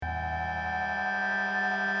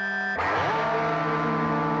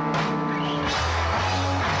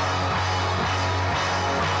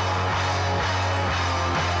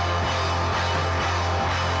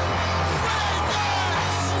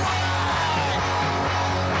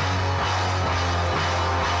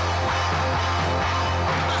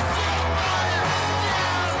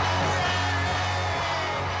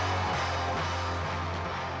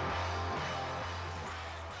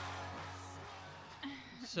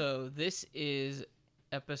So this is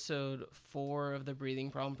episode 4 of the Breathing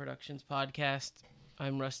Problem Productions podcast.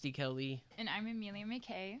 I'm Rusty Kelly. And I'm Emelia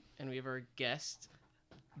McKay. And we have our guest,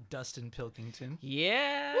 Dustin Pilkington.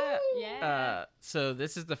 Yeah! Woo! Yeah. So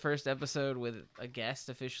this is the first episode with a guest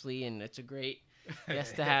officially, and it's a great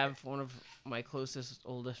guest to have. One of my closest,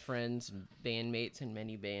 oldest friends, bandmates in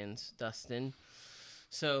many bands, Dustin.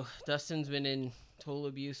 So Dustin's been in total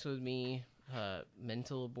abuse with me,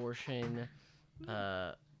 mental abortion,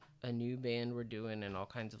 a new band we're doing, and all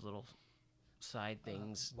kinds of little side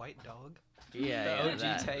things. White Dog. Yeah, the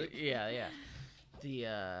OG tape. Yeah.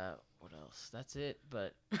 The what else? That's it.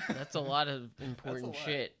 But that's a lot of important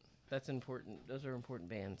shit. That's important. Those are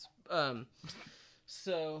important bands.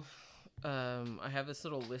 So I have this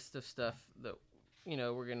little list of stuff that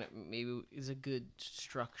we're gonna maybe is a good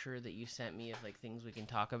structure that you sent me of like things we can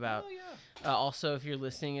talk about. Oh yeah. Also, if you're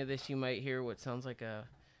listening to this, you might hear what sounds like a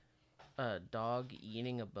dog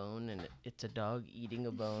eating a bone, and it's a dog eating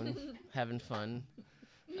a bone, having fun.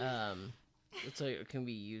 It's like it can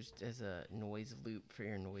be used as a noise loop for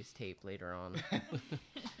your noise tape later on.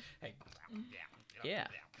 Hey. Yeah.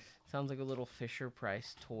 Sounds like a little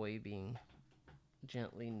Fisher-Price toy being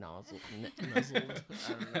gently nuzzled. I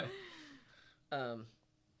don't know.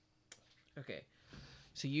 Okay.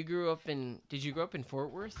 So you grew up did you grow up in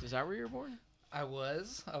Fort Worth? Is that where you were born? I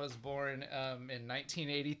was born in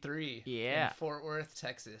 1983. Yeah. In Fort Worth,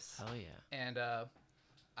 Texas. Oh yeah. And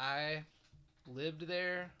I lived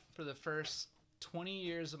there for the first 20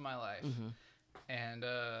 years of my life. Mm-hmm. And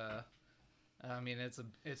I mean it's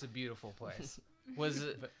a beautiful place.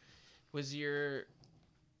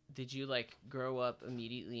 Did you like grow up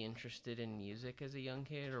immediately interested in music as a young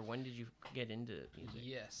kid, or when did you get into music?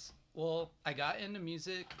 Yes. Well, I got into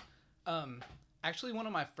music. Actually, one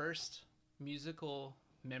of my first musical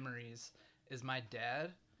memories is my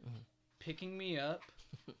dad picking me up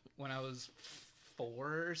when I was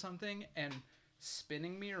 4 or something and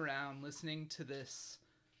spinning me around listening to this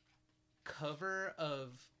cover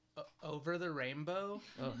of Over the Rainbow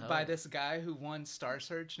by this guy who won Star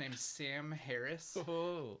Search named Sam Harris.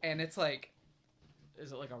 Oh. And it's like...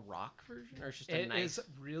 Is it like a rock version? Or it's just It is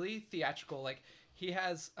really theatrical. Like, he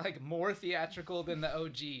has like more theatrical than the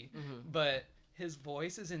OG, but his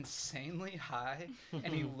voice is insanely high,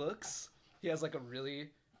 and he has like a really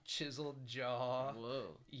chiseled jaw.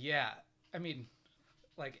 Whoa. Yeah. I mean,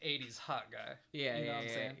 like 80s hot guy. Yeah, you know what I'm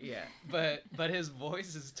saying? Yeah. But his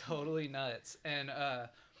voice is totally nuts, and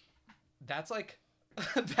that's like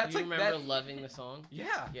that's you like remember that, loving the song?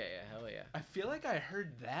 Yeah. Yeah, hell yeah. I feel like I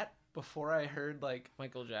heard that before I heard like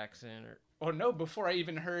Michael Jackson before I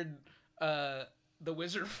even heard The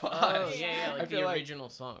Wizard of Oz. Oh yeah, like the original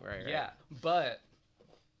song, right? Yeah, but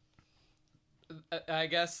I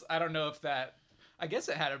guess I don't know if that. I guess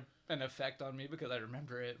it had an effect on me because I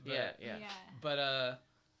remember it. But, Yeah. But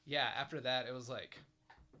after that it was like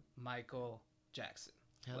Michael Jackson.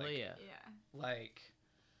 Hell like, yeah. Like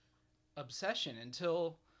obsession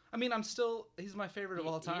until he's my favorite of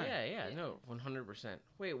all time. Yeah, no, 100%.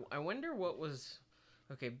 Wait, I wonder what was.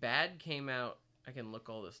 Okay, Bad came out. I can look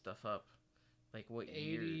all this stuff up. Like what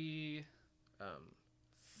year? 87.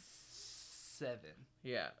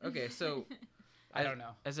 Yeah. Okay, so I don't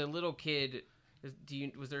know. As a little kid,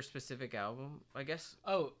 was there a specific album? I guess.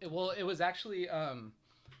 Oh well, it was actually. I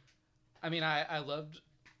loved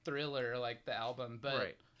Thriller, like the album,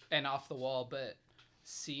 but and Off the Wall, but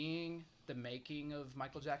seeing the making of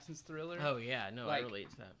Michael Jackson's Thriller. Oh yeah, no, like, I relate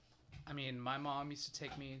to that. I mean, my mom used to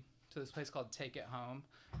take me to this place called Take It Home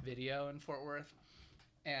Video in Fort Worth,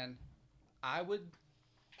 and I would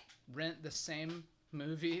rent the same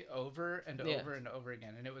movie over and over and over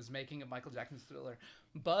again, and it was making of Michael Jackson's Thriller.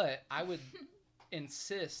 But I would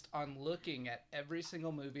insist on looking at every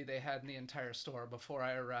single movie they had in the entire store before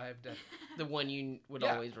I arrived at the one you would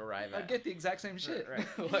always arrive at. I'd get the exact same shit,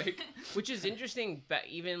 right. like, which is interesting. But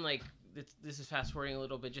even like this is fast forwarding a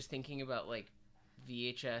little bit, just thinking about like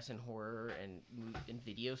VHS and horror and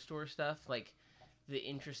video store stuff. Like the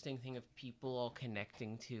interesting thing of people all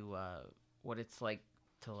connecting to what it's like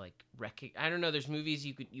to like I don't know. There's movies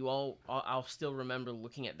I'll still remember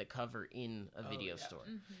looking at the cover in a video store,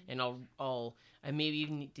 and I maybe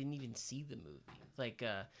even didn't even see the movie. Like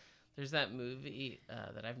there's that movie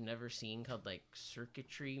that I've never seen called like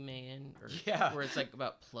Circuitry Man, where it's like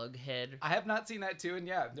about Plughead. I have not seen that too, and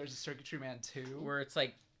there's a Circuitry Man 2 where it's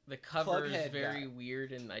like the cover is very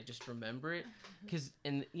weird, and I just remember it because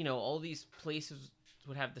all these places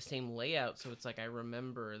would have the same layout, so it's like I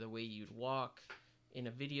remember the way you'd walk in a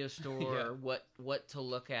video store, or what to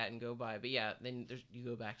look at and go by. But then you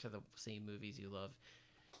go back to the same movies you love.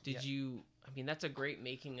 Did you? I mean, that's a great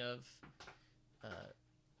making of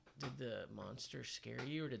the monsters scare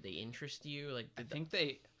you, or did they interest you? Like, I think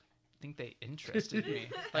they interested me.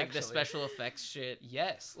 like the actually. special effects shit.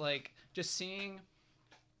 Yes, like just seeing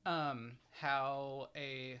how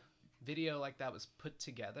a video like that was put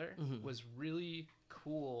together was really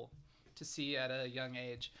cool to see at a young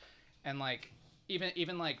age. And like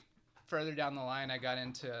even like further down the line, I got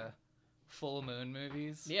into full moon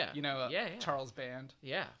movies. Yeah. You know, Yeah. Charles Band.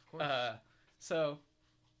 Yeah, of course. So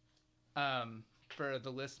for the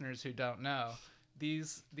listeners who don't know,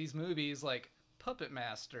 these movies like Puppet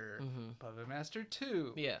Master, Puppet Master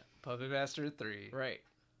 2, yeah. Puppet Master 3, Right.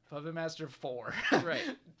 Puppet Master 4,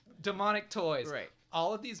 Right. Demonic Toys. Right.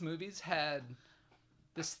 All of these movies had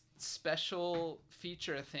this special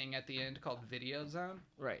feature thing at the end called Video Zone.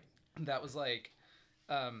 Right. That was like,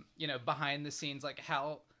 you know, behind the scenes, like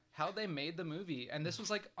how they made the movie. And this was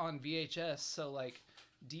like on VHS, so like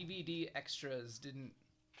DVD extras didn't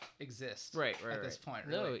exist at this point.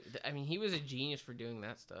 Really. No, I mean, he was a genius for doing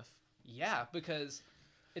that stuff. Yeah, because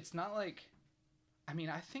it's not like, I mean,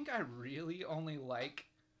 I think I really only like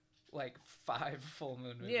 5 full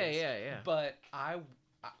moon movies. Yeah. But I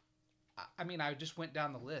mean, I just went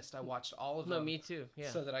down the list. I watched all of them. No, me too. Yeah.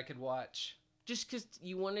 So that I could watch. Just because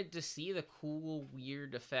you wanted to see the cool,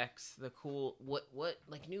 weird effects, the cool what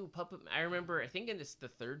like new puppet. I remember, I think in the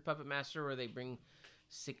third Puppet Master where they bring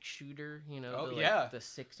Six Shooter, you know, the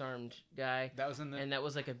 6-armed guy. That was in the, and that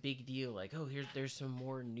was like a big deal. Like, oh, there's some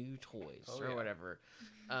more new toys or whatever.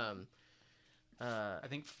 I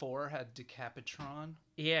think 4 had Decapitron.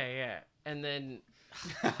 Yeah, and then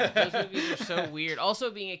those movies are so weird.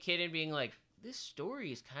 Also, being a kid and being like, this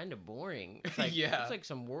story is kind of boring. It's like, Yeah. It's like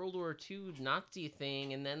some World War II Nazi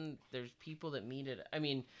thing, and then there's people that meet it. I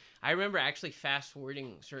mean, I remember actually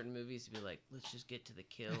fast-forwarding certain movies to be like, let's just get to the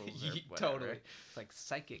kills or whatever. Totally. It's like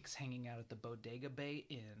psychics hanging out at the Bodega Bay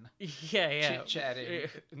Inn. Yeah. Chit-chatting.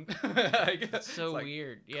 It's so like,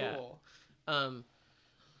 weird. Yeah. Cool. Okay,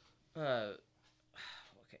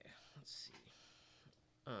 let's see.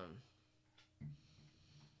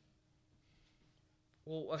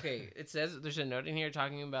 Well, okay, it says there's a note in here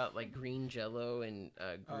talking about like green jello and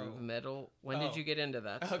groove metal. When did you get into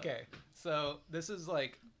that stuff? Okay, so this is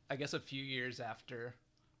like, I guess a few years after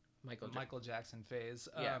Michael Jackson phase.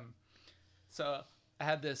 Yeah. So I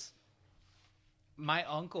had this, my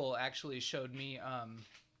uncle actually showed me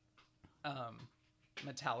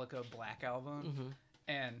Metallica Black Album,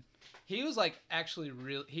 and he was like actually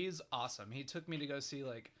he's awesome. He took me to go see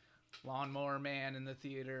like Lawnmower Man in the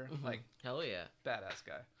theater, like hell yeah, badass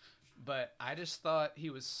guy. But I just thought he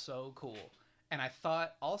was so cool, and I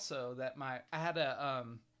thought also that I had a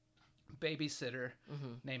babysitter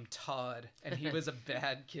named Todd, and he was a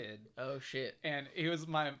bad kid. Oh shit. And he was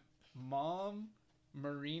my mom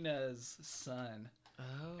Marina's son.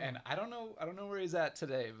 Oh. And I don't know where he's at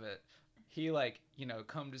today, but he like, you know,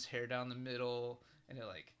 combed his hair down the middle and it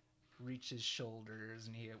like reached his shoulders,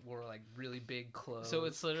 and he wore like really big clothes. So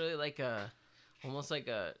it's literally like almost like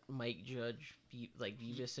a Mike Judge, like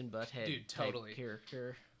Beavis and Butthead, dude, totally type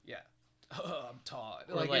character. Yeah. Oh, I'm Todd.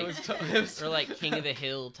 Or like it was or like King of the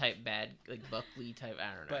Hill type bad, like Buckley type.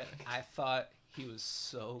 I don't know. But I thought he was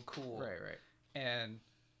so cool. Right. And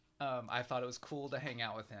I thought it was cool to hang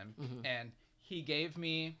out with him. And he gave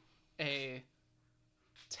me a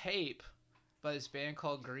tape by this band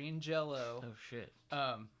called Green Jello. Oh shit.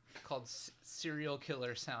 Called Serial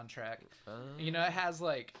Killer Soundtrack. Oh. You know, it has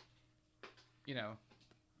like, you know,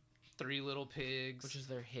 Three Little Pigs, Which is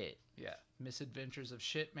their hit. Yeah, Misadventures of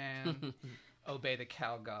Shitman, Obey the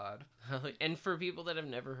Cow God. And for people that have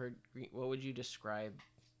never heard, what would you describe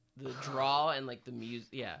the draw and like the music?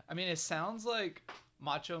 Yeah. I mean, it sounds like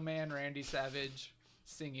Macho Man Randy Savage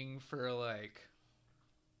singing for like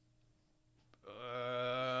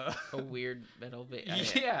a weird metal bit.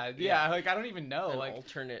 Yeah. Like I don't even know. An like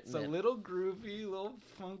alternate. It's a little groovy, a little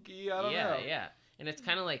funky. I don't know. Yeah. And it's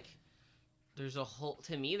kind of like there's a whole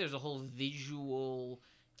visual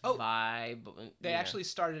vibe. They actually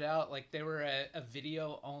started out like they were a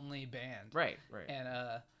video only band. Right. And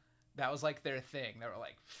that was like their thing. They were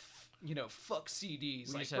like, you know, fuck CDs.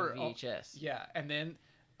 We like just have VHS. Yeah. And then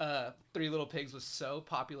Three Little Pigs was so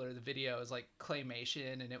popular. The video was like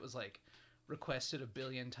claymation, and it was like requested 1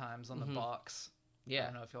 billion times on the box. Yeah. I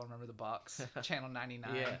don't know if y'all remember the box. Channel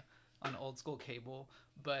 99 on old school cable.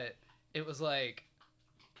 But it was like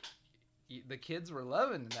the kids were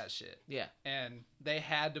loving that shit. Yeah. And they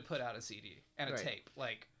had to put out a CD and a tape.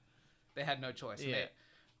 Like they had no choice. Yeah.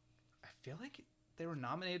 I feel like they were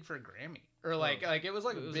nominated for a Grammy. Or like it was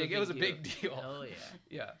like it was a big deal. Hell yeah.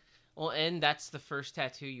 Yeah. Well, and that's the first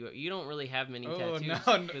tattoo you don't really have many Oh, tattoos. no.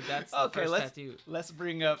 But that's the Okay, first let's tattoo. let's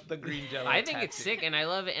bring up the green jello. I think it's tattoo. sick, and I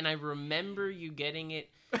love it. And I remember you getting it.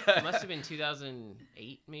 It must have been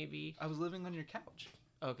 2008, maybe. I was living on your couch.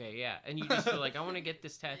 Okay, yeah. And you just were like, I want to get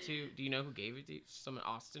this tattoo. Do you know who gave it to you? Some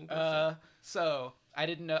Austin person? So I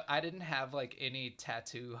didn't know. I didn't have like any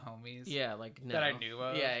tattoo homies. Yeah, like no. That I knew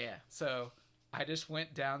of. Yeah, yeah. So I just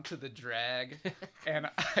went down to the drag, and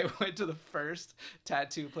I went to the first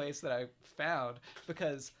tattoo place that I found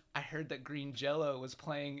because I heard that Green Jello was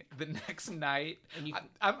playing the next night. And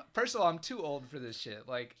I'm first of all, I'm too old for this shit.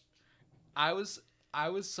 Like, I was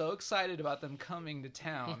so excited about them coming to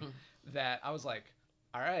town that I was like,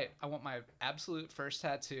 all right, I want my absolute first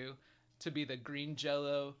tattoo to be the Green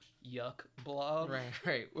Jello Yuck blob.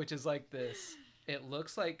 Right. Which is like this. It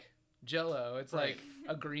looks like Jello. It's Right. like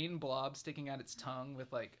a green blob sticking out its tongue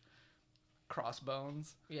with like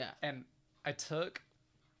crossbones. Yeah. And I took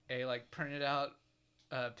a like printed out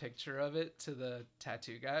picture of it to the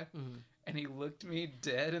tattoo guy, and he looked me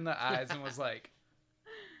dead in the eyes and was like,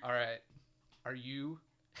 all right, are you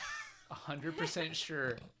 100%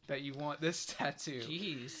 sure that you want this tattoo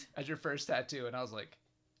Jeez. as your first tattoo? And I was like,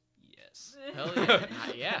 yes. Hell yeah.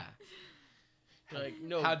 Yeah. You're like,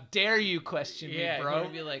 no. How dare you question me, Yeah, bro? you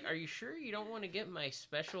would be like, are you sure you don't want to get my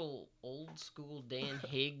special old school Dan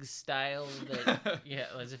Higgs style that, yeah,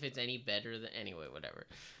 as if it's any better than, anyway, whatever.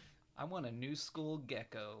 I want a new school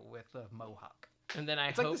gecko with a mohawk. And then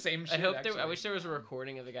It's like the same shit, I actually. wish there was a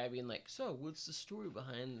recording of the guy being like, so what's the story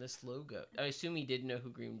behind this logo? I assume he did know who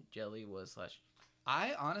Green Jelly was /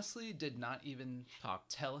 I honestly did not even talk.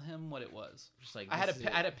 tell him what it was. Just like, I had this is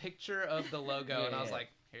it. a picture of the logo, and I was Yeah. like,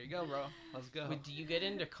 here you go, bro. Let's go. Wait, do you get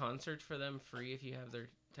into concerts for them free if you have their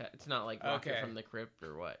it's not like Rocket Okay. from the Crypt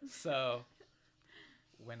or what? So,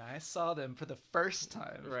 when I saw them for the first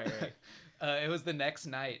time, Right. it was the next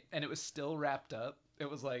night, and it was still wrapped up. It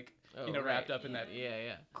was like, Oh, wrapped right. up in that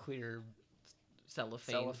yeah. clear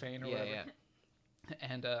Cellophane or yeah, whatever.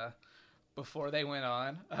 And before they went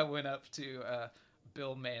on, I went up to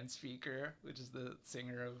Bill Manspeaker, which is the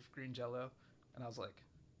singer of Green Jello, and I was like,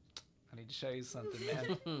 I need to show you something,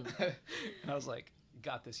 man. And I was like,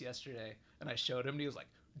 got this yesterday. And I showed him, and he was like,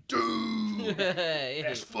 dude,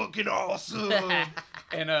 that's fucking awesome.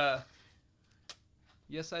 And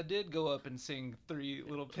yes, I did go up and sing Three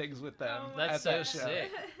Little Pigs with them That's at so that show.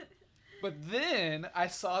 sick. But then I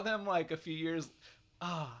saw them like a few years.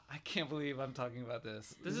 I can't believe I'm talking about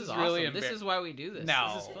this. This is really awesome. This is why we do this.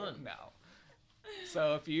 no, This is fun. no.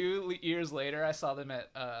 So a few years later, I saw them at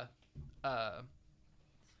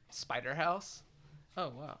Spider House. Oh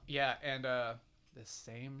wow. Yeah, and the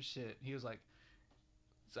same shit. He was like,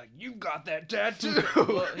 "It's like you got that tattoo."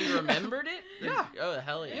 Well, he remembered it? Yeah. Oh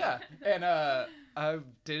hell yeah. Yeah, and I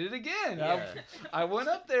did it again. Yeah. I went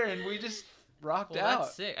up there and we just rocked Well, out.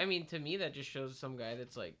 that's sick. I mean, to me, that just shows some guy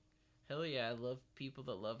that's like, hell yeah, I love people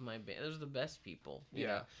that love my band. Those are the best people. You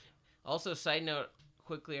know? Also, side note,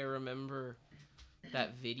 quickly, I remember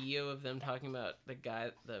that video of them talking about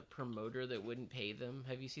the promoter that wouldn't pay them.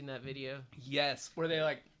 Have you seen that video? Yes, where they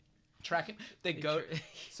like tracking. They go.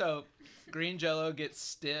 So Green Jello gets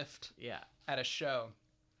stiffed. Yeah. At a show,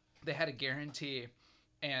 they had a guarantee,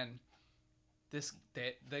 and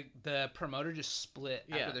the promoter just split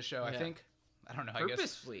after the show. Yeah. I don't know.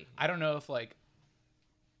 Purposefully. I don't know if like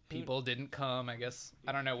people didn't come. I guess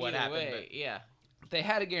I don't know what Either happened. way, But yeah. they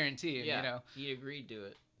had a guarantee. And, Yeah. You know. He agreed to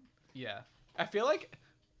it. Yeah. I feel like.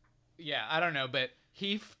 Yeah, I don't know, but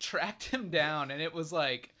he tracked him down, and it was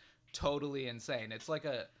like totally insane. It's like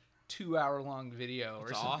a 2-hour-long video or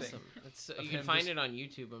It's something. awesome. It's, of you can him find just- it on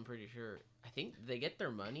YouTube. I'm pretty sure. I think they get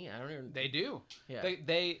their money. I don't even. They do. Yeah.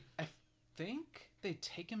 They I think they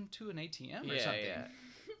take him to an ATM or something. Yeah.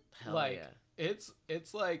 Hell Like yeah.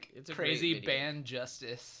 it's like It's a crazy great video. band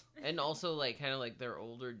justice. And also, like, kind of like they're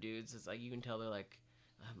older dudes. It's like you can tell they're like,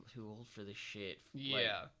 I'm too old for this shit. Like,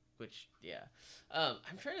 Yeah. which, yeah. I'm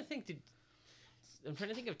trying to think. I'm trying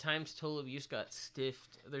to think of times Total Abuse got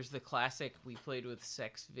stiffed. There's the classic we played with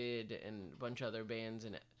Sex Vid and a bunch of other bands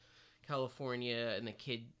in California, and the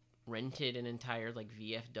kid rented an entire like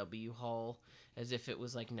VFW hall as if it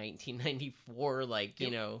was like 1994. Like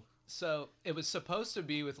you know. So it was supposed to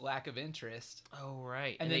be with Lack of Interest. Oh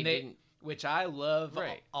right. And they then didn't. which I love.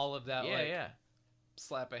 Right. All of that. Yeah, like, yeah.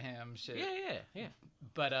 Slap a ham shit. Yeah.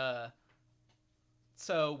 But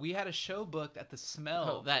so we had a show booked at the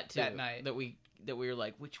Smell that too. that night. That we were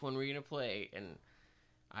like, which one were you gonna play? And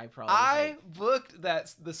I probably was like, booked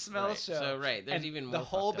the Smell right. show. So there's and even more. the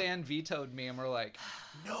whole fucked up. band vetoed me, and we're like,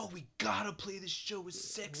 "No, we gotta play this show with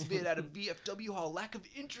Sex Vid at a VFW hall. Lack of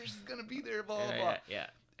Interest is gonna be there." Blah blah blah. Yeah.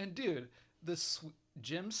 And dude,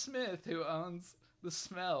 Jim Smith, who owns The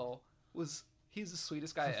Smell, he's the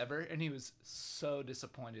sweetest guy ever, and he was so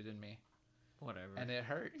disappointed in me. Whatever. And it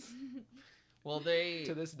hurts. Well, they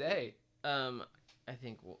to this day. I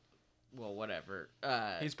think. Well, whatever.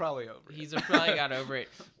 He's probably over it. He's probably got over it.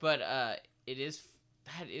 But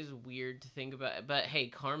that is weird to think about. But hey,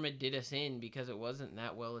 karma did us in because it wasn't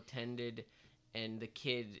that well attended, and the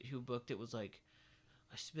kid who booked it was like,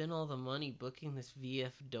 I spent all the money booking this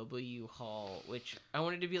VFW hall, which I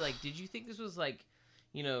wanted to be like, did you think this was like,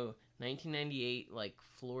 1998, like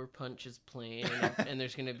Floor Punch is playing, and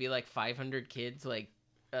there's gonna be like 500 kids? Like,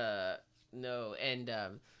 no, and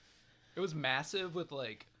it was massive with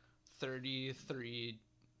like 33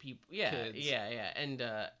 people. Yeah, kids. yeah, and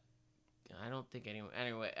I don't think anyone.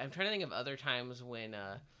 Anyway, I'm trying to think of other times when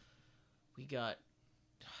we got.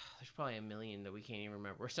 There's probably a million that we can't even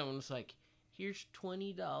remember. Where someone was like, "Here's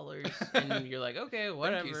 $20," and you're like, "Okay,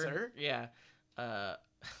 whatever." Thank you, sir. Yeah.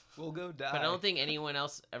 We'll go die. But I don't think anyone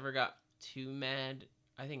else ever got too mad.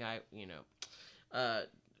 I think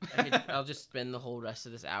I'll just spend the whole rest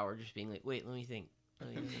of this hour just being like, wait, let me think.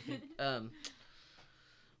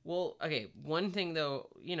 Well, okay. One thing though,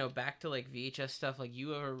 back to like VHS stuff. Like you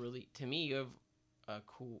have you have a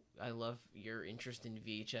cool. I love your interest in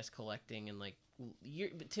VHS collecting and like.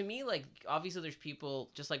 To me, like obviously, there's people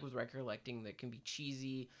just like with record collecting that can be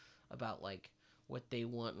cheesy about like what they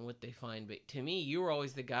want and what they find. But to me, you were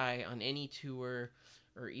always the guy on any tour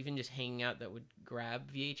or even just hanging out that would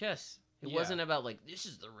grab VHS. It wasn't about like this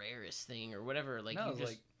is the rarest thing or whatever. Like no, you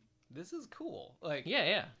just like this is cool. Like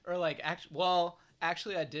yeah. Or like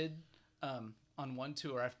actually, I did on one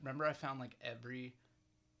tour. I remember I found like every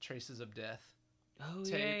Traces of Death. Oh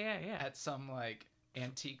tape yeah. At some like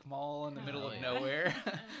antique mall in the middle of yeah. nowhere.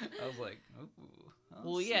 I was like, ooh.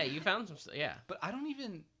 Well, yeah, you found some stuff. Yeah. But I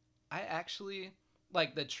actually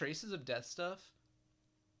like the Traces of Death stuff.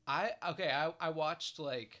 I watched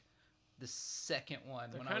like the second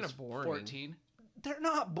one when I was boring. 14. They're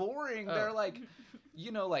not boring. Oh. They're like,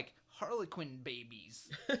 like Harlequin babies.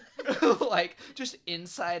 Like just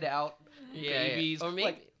inside out babies. Yeah. Or maybe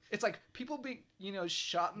like it's like people being,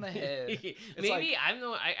 shot in the head. Maybe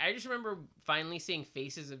I just remember finally seeing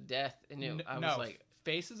Faces of Death, and I was like,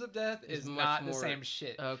 Faces of Death is not the same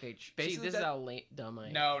shit. Okay, Faces this is how dumb I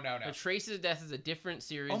am. No. But Traces of Death is a different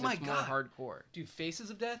series. Oh my that's God. more hardcore. Dude, Faces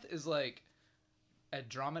of Death is like a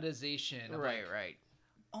dramatization. Of right.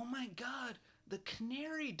 Oh my God, the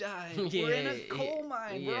canary died. Yeah, We're in a coal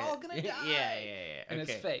mine. We're all gonna die. Yeah. And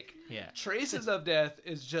okay. it's fake. Yeah. Traces of Death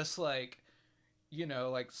is just like,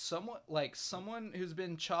 like someone who's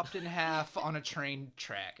been chopped in half on a train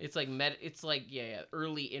track. It's like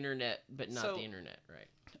early internet, but not the internet,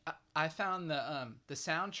 right? I found the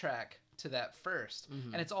soundtrack to that first,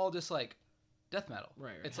 and it's all just like death metal.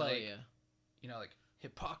 Right. It's Hell like yeah. like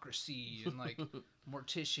Hypocrisy and like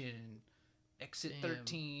Mortician, Exit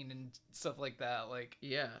 13 and stuff like that. Like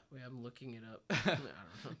I'm looking it up. I don't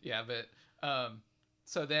know. Yeah, but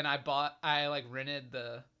so then I like rented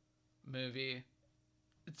the movie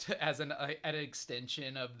as an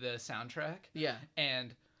extension of the soundtrack. Yeah.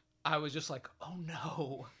 And I was just like, oh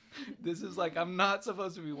no, this is like, I'm not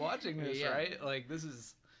supposed to be watching this, right? Like this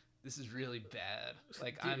is really bad.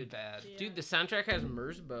 Like I'm bad. Yeah. Dude, the soundtrack has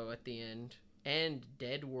Merzbow at the end and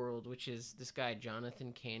Dead World, which is this guy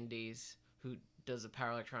Jonathan Candace who does a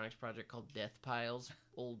power electronics project called Death Piles,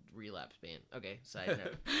 old Relapse band. Okay, side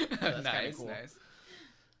note. That's Nice, cool. nice.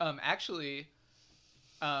 Actually,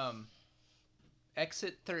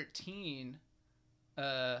 Exit 13,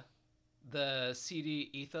 the CD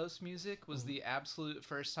Ethos music was the absolute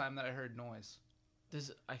first time that I heard noise.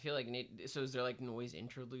 I feel like so is there like noise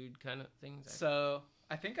interlude kind of things? So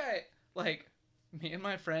I think me and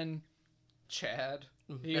my friend Chad,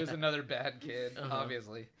 he was another bad kid,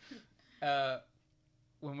 obviously.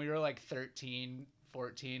 When we were like 13,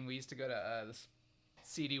 14, we used to go to this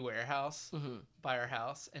CD warehouse by our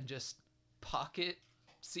house and just pocket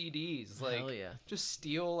CDs, like Hell yeah. just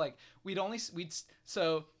steal. Like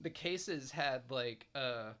so the cases had like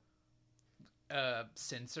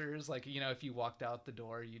sensors, like if you walked out the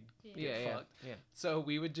door you'd get fucked. Yeah. So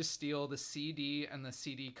we would just steal the CD and the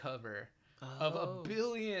CD cover of a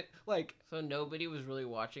billion. Like so nobody was really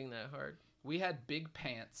watching that hard. we had big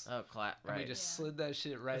pants. Oh, right. And we just slid that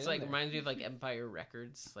shit right. It's in like there. reminds me of like Empire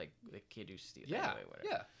Records, like the kid who steals. Yeah, anyway, whatever.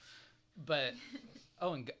 yeah. But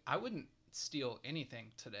and I wouldn't steal anything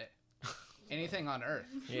today. Anything on earth.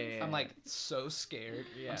 Yeah. I'm like so scared.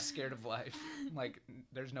 Yeah. I'm scared of life. Like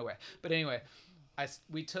there's no way. But anyway,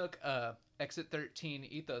 we took Exit 13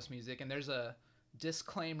 Ethos music, and there's a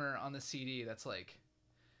disclaimer on the CD that's like,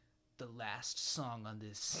 the last song on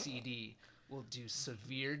this CD will do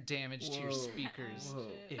severe damage to your speakers Whoa.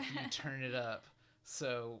 if you turn it up.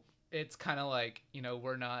 So it's kind of like, you know,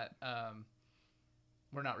 we're not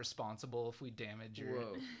responsible if we damage your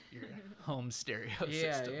home stereo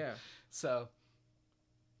system. Yeah. So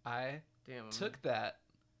I took that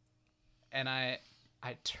and I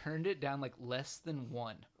turned it down like less than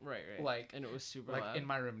 1. Right. Like, and it was super like loud. in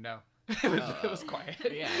my room. No, it was quiet.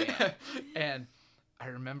 Yeah. And I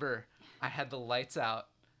remember I had the lights out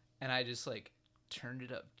and I just like turned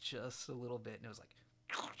it up just a little bit and it was like,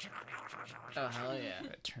 Oh, hell yeah.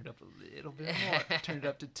 I turned up a little bit more. Turned it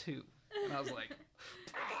up to 2. And I was like,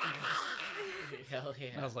 Hell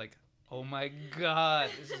yeah. I was like, oh my God.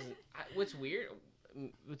 What's weird,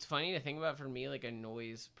 what's funny to think about for me, like a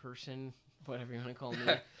noise person, whatever you want to call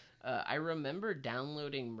me, I remember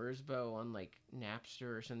downloading Merzbow on like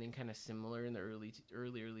Napster or something kind of similar in the early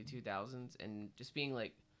 2000s and just being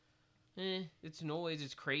like, it's noise,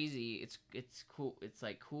 it's crazy, it's cool, it's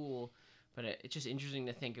like cool, but it's just interesting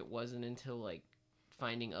to think it wasn't until like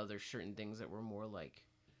finding other certain things that were more like,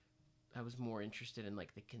 I was more interested in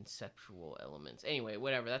like the conceptual elements. Anyway,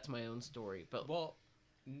 whatever, that's my own story. But well,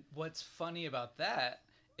 what's funny about that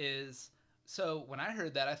is, so when I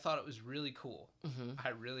heard that, I thought it was really cool. Mm-hmm. I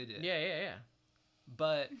really did. Yeah.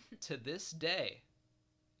 But to this day,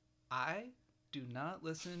 I do not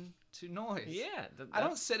listen to noise. Yeah. I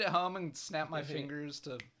don't sit at home and snap my fingers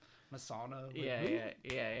to Masana. Like,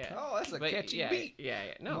 Yeah. Oh, that's a catchy beat. Yeah.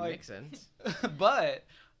 No, Like, it makes sense. But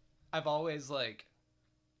I've always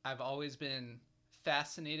been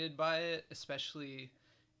fascinated by it, especially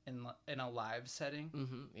in a live setting.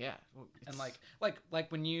 Mm-hmm. Yeah. And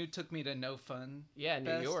like when you took me to No Fun. Yeah, New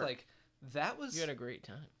Fest, York. Like that was. You had a great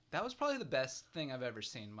time. That was probably the best thing I've ever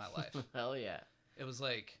seen in my life. Hell yeah. It was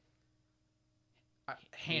like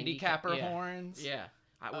handicapper horns. Yeah.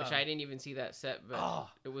 Which I didn't even see that set, but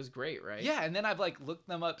it was great, right? Yeah, and then I've like looked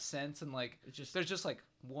them up since, and like there's just like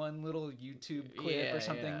one little YouTube clip or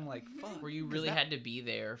something like fuck, where you really had to be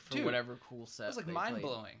there for whatever cool set. It was like mind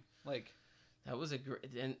blowing. Like that was a great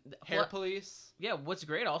and Hair Police. Yeah, what's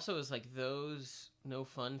great also is like those No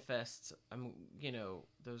Fun Fests.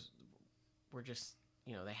 Those were just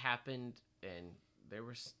they happened and there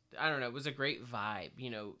was, I don't know, it was a great vibe,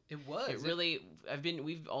 It was. It really,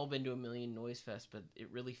 we've all been to a million noise fests, but it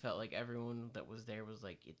really felt like everyone that was there was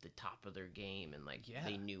like at the top of their game and like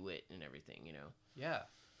they knew it and everything, Yeah,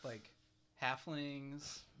 like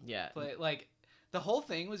halflings. Yeah. But like the whole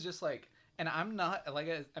thing was just like, and I'm not like,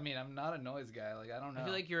 I'm not a noise guy. Like, I don't know. I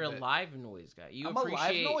feel like you're a live noise guy. I'm a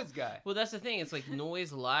live noise guy. Well, that's the thing. It's like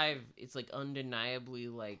noise live. It's like undeniably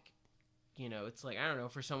like, it's like, I don't know,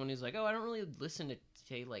 for someone who's like, oh, I don't really listen to,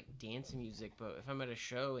 say, like, dance music, but if I'm at a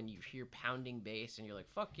show and you hear pounding bass and you're like,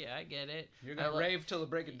 fuck yeah, I get it. You're going to rave till the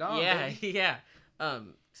break of dawn. Yeah, baby. yeah.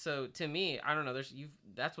 So to me, I don't know,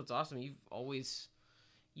 that's what's awesome.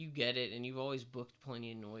 You get it, and you've always booked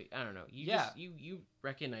plenty of noise. I don't know. You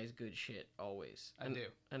recognize good shit always. I do.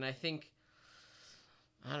 And I think,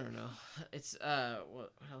 I don't know. It's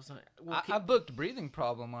what else? I've booked Breathing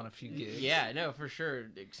Problem on a few gigs. Yeah, no, for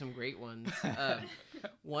sure, some great ones.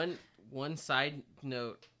 One side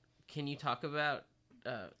note: can you talk about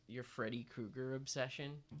your Freddy Krueger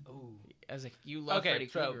obsession? Ooh, you love Freddy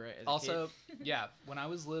Krueger, right? Also, yeah, when I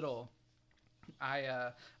was little,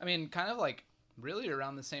 I mean, kind of like really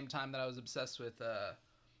around the same time that I was obsessed with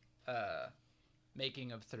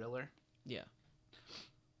Making of Thriller. Yeah,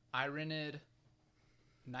 I rented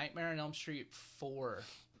Nightmare on Elm Street 4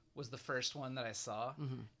 was the first one that I saw,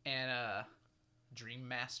 and Dream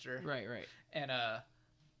Master. Right. And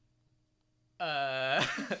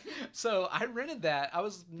so I rented that. I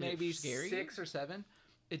was maybe 6 or 7.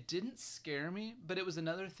 It didn't scare me, but it was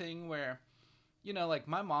another thing where, like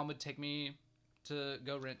my mom would take me to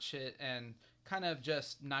go rent shit and kind of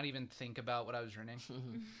just not even think about what I was renting.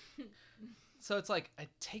 So it's like I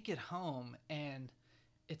take it home and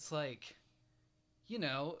it's like,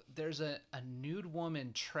 there's a nude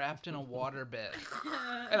woman trapped in a waterbed.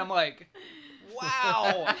 And I'm like,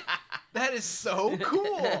 wow, that is so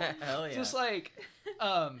cool. Hell yeah. Just like,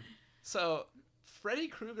 so Freddy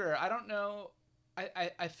Krueger, I don't know.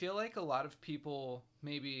 I feel like a lot of people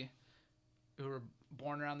maybe who were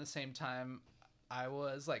born around the same time I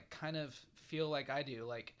was, like, kind of feel like I do.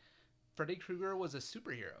 Like, Freddy Krueger was a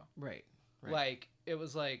superhero. Right. Like, it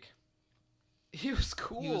was like, he was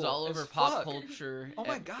cool. He was all over pop culture. Oh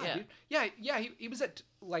my god, dude. Yeah, he was at,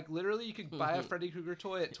 like, literally you could buy a Freddy Krueger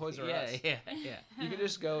toy at Toys R Us. Yeah. You could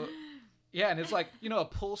just go, and it's like, a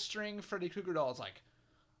pull string Freddy Krueger doll. It's like,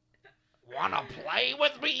 wanna play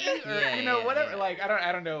with me? Or, whatever. Yeah. Like,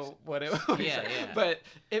 I don't know what it was. Yeah. But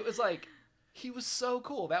it was like, he was so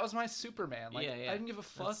cool. That was my Superman. Like, Yeah, yeah. I didn't give a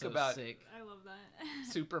fuck That's so about sick. I love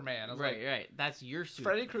that. Superman. I was Right, like, right. That's your super.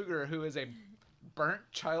 Freddy Krueger, who is a burnt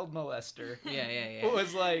child molester, Yeah, yeah, yeah.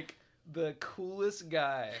 was like the coolest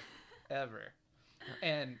guy ever.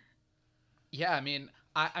 And yeah, I mean,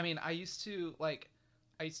 I used to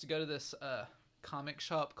go to this comic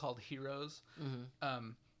shop called Heroes,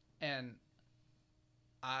 and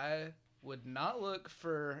I would not look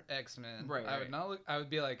for X-Men. Right, I would not look. I would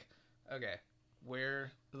be like, okay,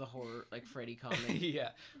 where? The horror, like Freddy comic. Yeah,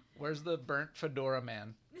 where's the burnt fedora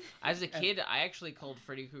man? As a kid, I actually called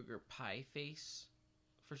Freddy Krueger Pie Face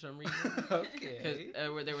for some reason. Okay.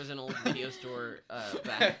 Where there was an old video store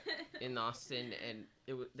back in Austin, and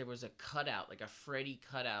there was a cutout, like a Freddy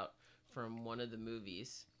cutout from one of the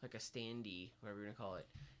movies, like a standee, whatever you're gonna call it.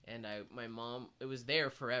 And my mom, it was there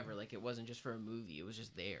forever. Like, it wasn't just for a movie; it was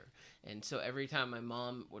just there. And so every time my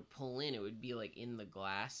mom would pull in, it would be like in the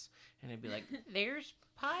glass, and I'd be like, "There's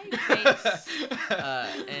Pie Face."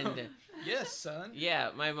 And yes, son. yeah,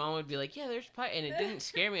 my mom would be like, "Yeah, there's Pie," and it didn't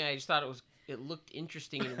scare me. I just thought it looked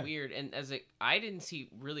interesting and weird. And I didn't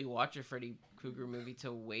really watch a Freddy Krueger movie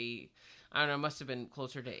till I don't know, it must have been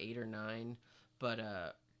closer to 8 or 9, but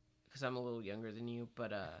because I'm a little younger than you,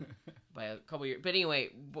 but by a couple years. But anyway,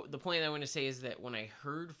 the point I want to say is that when I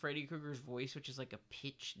heard Freddy Krueger's voice, which is like a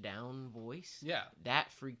pitched down voice, Yeah.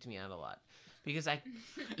 that freaked me out a lot. Because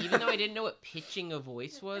even though I didn't know what pitching a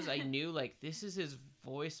voice was, I knew, like, this is his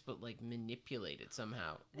voice, but, like, manipulated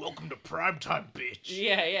somehow. Welcome to primetime, bitch.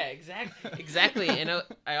 Yeah, exactly. And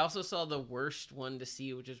I also saw the worst one to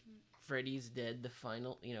see, which is Freddy's Dead, the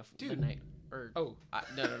final, Dude. the night, or... Oh.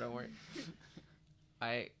 No, don't worry.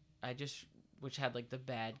 I just, which had, like, the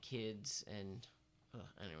bad kids, and,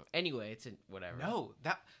 anyway, it's whatever. No,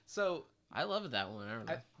 I loved that one, I don't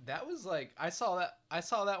know. that was like, I saw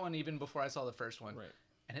that one even before I saw the first one. Right.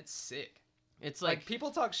 And it's sick. It's Like,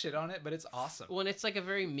 people talk shit on it, but it's awesome. Well, and it's like a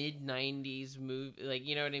very mid-90s movie, like,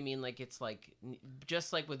 you know what I mean? Like, it's like,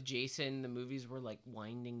 just like with Jason, the movies were, like,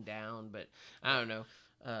 winding down, but I don't know.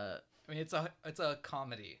 I mean, it's a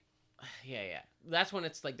comedy. Yeah. That's when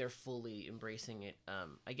it's like they're fully embracing it.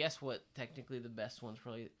 I guess what technically the best one's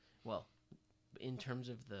probably, well, in terms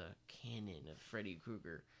of the canon of Freddy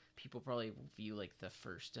Krueger, people probably view like the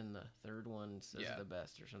first and the third ones as the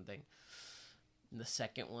best or something. And the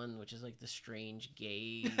second one, which is like the strange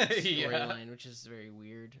gay storyline, which is very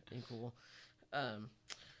weird and cool.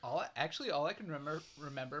 All I can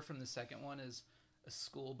remember from the second one is a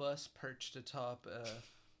school bus perched atop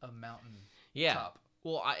a mountain top.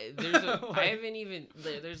 Well, there's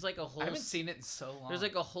like a whole... I haven't seen it in so long. There's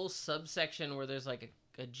like a whole subsection where there's like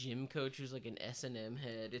a gym coach who's like an S&M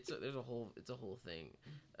head. It's a whole thing.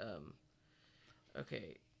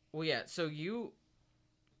 Okay. Well, yeah, so you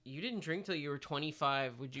didn't drink till you were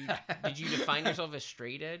 25. Did you define yourself as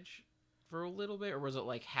straight edge for a little bit, or was it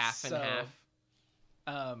like half and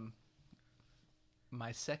half?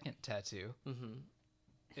 My second tattoo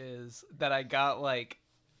is that I got like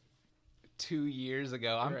 2 years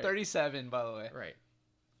ago. I'm 37, by the way. Right.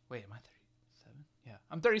 Wait, am I 37? Yeah,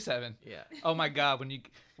 I'm 37. Yeah. Oh my God, when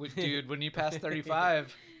you pass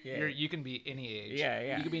 35, you can be any age.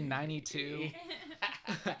 Yeah. You can be 92.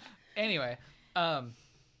 Anyway,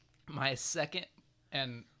 my second,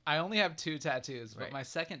 and I only have 2 tattoos, but my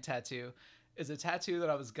second tattoo is a tattoo that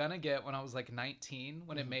I was gonna get when I was like 19,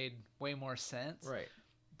 when it made way more sense. Right.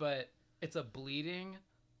 But it's a bleeding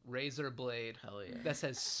razor blade. Hell yeah. That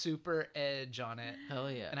says Super Edge on it.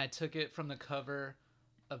 Hell yeah. And I took it from the cover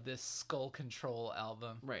of this Skull Control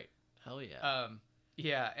album. Right. Hell yeah.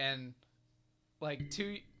 Yeah, and like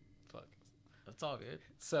fuck. That's all good.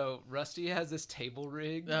 So Rusty has this table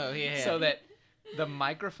rig. Oh yeah. So that the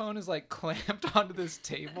microphone is like clamped onto this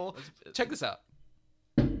table. Check this out.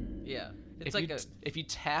 Yeah. It's if you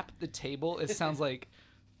tap the table, it sounds like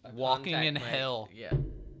walking in hell. Yeah.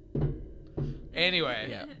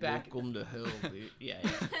 Anyway, welcome to hell, dude. Yeah.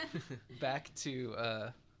 Back to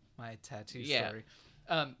my tattoo Yeah. story.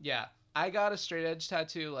 Yeah, I got a straight edge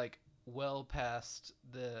tattoo like well past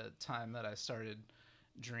the time that I started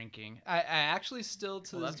drinking. I actually still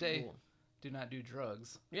to this day do not do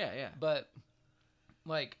drugs. Yeah. But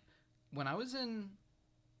like when I was in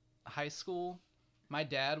high school, my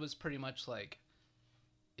dad was pretty much like,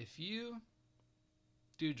 if you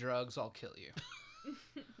do drugs, I'll kill you.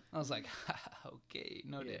 I was like, okay,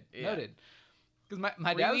 noted. Noted. Because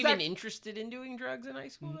my dad was was even interested in doing drugs in high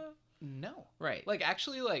school, though? No. Right. Like,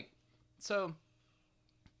 actually, like, so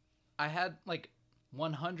I had, like,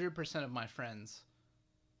 100% of my friends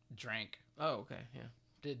drank. Oh, okay, yeah.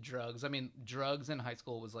 Did drugs. I mean, drugs in high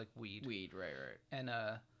school was, like, weed. Weed, right. And,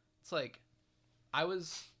 it's like, I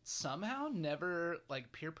was somehow never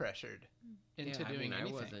like peer pressured into doing anything.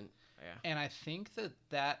 I wasn't. Yeah. And I think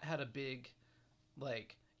that had a big,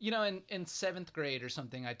 like, in 7th grade or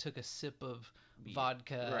something, I took a sip of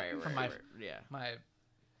vodka from my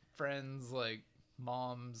friend's, like,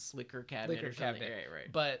 mom's liquor cabinet or something.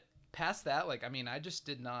 Right. But past that, like, I mean, I just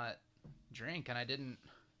did not drink, and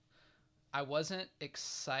I wasn't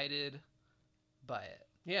excited by it.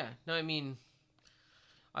 Yeah. No, I mean,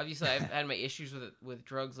 obviously I've had my issues with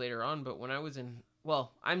drugs later on, but when I was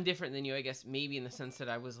well, I'm different than you, I guess, maybe in the sense that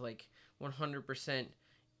I was like 100%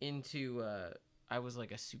 into, I was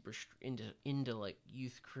like a super into like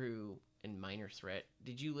Youth Crew and Minor Threat.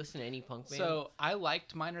 Did you listen to any punk bands? So I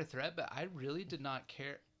liked Minor Threat, but I really did not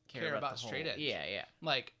care about straight edge. Yeah.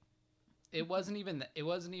 Like, it wasn't even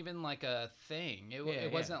like a thing.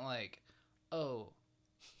 It wasn't like, oh,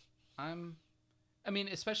 I mean,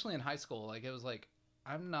 especially in high school, like, it was like,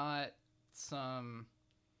 I'm not some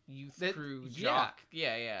Youth Crew jock.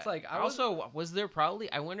 Yeah. It's like, was there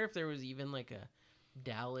probably, I wonder if there was even like a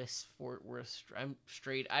Dallas, Fort Worth, I'm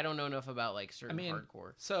straight, I don't know enough about like certain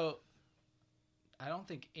hardcore. So I don't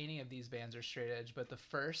think any of these bands are straight edge, but the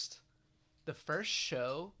first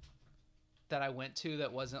show that I went to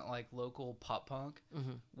that wasn't like local pop punk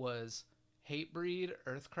was Hatebreed,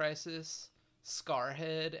 Earth Crisis,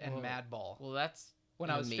 Scarhead, and Madball. Well, that's when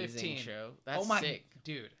I was 15. Show. That's sick,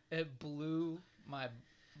 dude! It blew my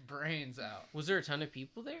brains out. Was there a ton of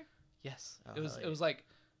people there? Yes, it was like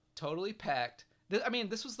totally packed.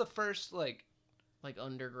 This was the first like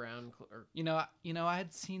underground. Or... I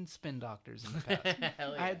had seen Spin Doctors in the past.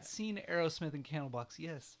 I had seen Aerosmith and Candlebox.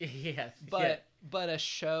 Yes. Yes. But a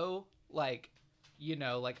show like,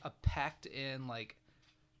 like a packed in like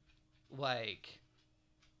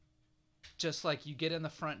just like you get in the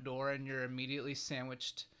front door and you're immediately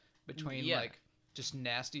sandwiched between like just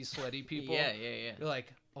nasty sweaty people. Yeah. You're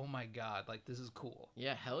like, oh my god, like this is cool.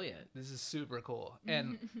 Yeah, hell yeah. This is super cool.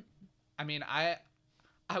 And I mean, I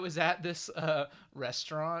was at this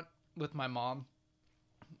restaurant with my mom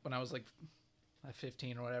when I was like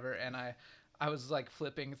 15 or whatever, and I was like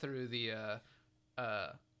flipping through the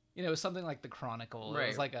it was something like the Chronicle. Right. It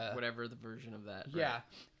was like whatever the version of that. Yeah. Right.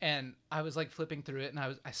 And I was like flipping through it, and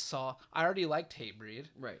I already liked Hatebreed.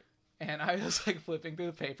 Right. And I was like flipping through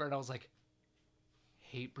the paper, and I was like,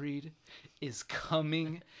 Hatebreed is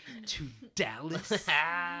coming to Dallas.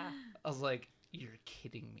 I was like, you're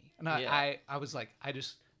kidding me. And I was like, I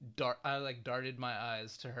darted my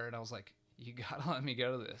eyes to her, and I was like, you gotta let me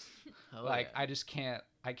go to this. Hell like, yeah.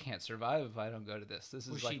 I can't survive if I don't go to this. This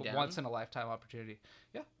is like a once in a lifetime opportunity.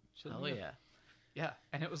 Yeah. Hell yeah. Yeah.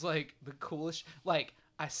 And it was like the coolest, like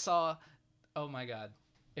I saw, oh my God,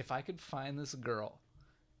 if I could find this girl,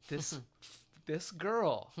 this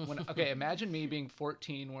girl, imagine me being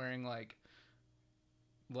 14 wearing I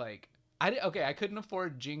couldn't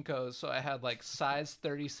afford Jinkos, so I had like size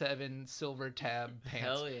 37 silver tab pants.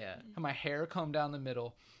 Hell yeah. And my hair combed down the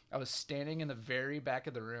middle. I was standing in the very back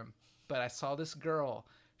of the room, but I saw this girl.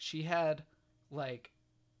 She had like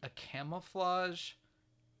a camouflage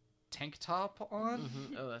tank top on.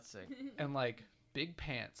 Mm-hmm. Oh, that's sick. And like big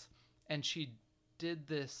pants. And she did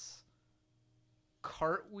this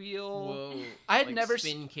cartwheel. Whoa. I had like never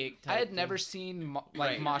spin kick. I had never seen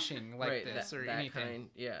moshing like this or that anything. Kind,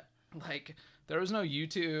 yeah. Like there was no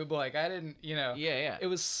YouTube. Like I didn't, Yeah. It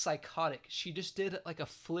was psychotic. She just did like a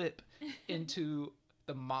flip into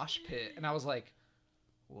the mosh pit, and I was like,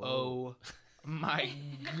 whoa. Oh my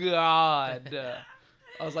God.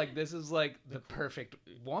 I was like, this is like the perfect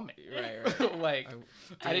woman. Right. Like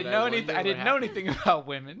I didn't know anything. I didn't know anything about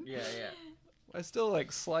women. Yeah. I still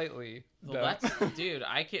like slightly. Well, dude,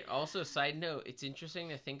 I could also, side note, it's interesting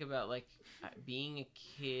to think about like being a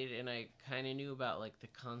kid, and I kind of knew about like the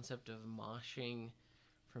concept of moshing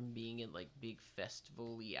from being at like big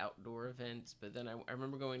festival-y outdoor events, but then I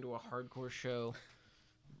remember going to a hardcore show,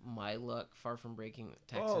 My Luck, Far From Breaking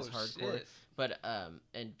Texas Hardcore. Shit. But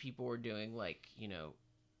and people were doing like,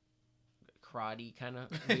 karate kind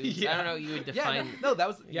of moves. Yeah. I don't know, you would define.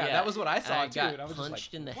 That was what I saw too. Got and I was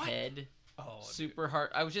punched just like, in the head. Oh, super hard.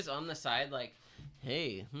 I was just on the side like,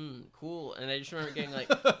 hey, cool. And I just remember getting like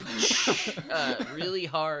really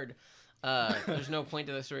hard. There's no point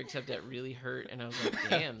to the story except that really hurt, and I was like,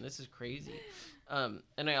 damn, this is crazy. And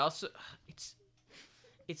I also it's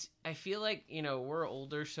I feel like, we're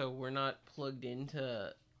older, so we're not plugged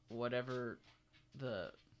into whatever the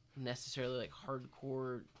necessarily like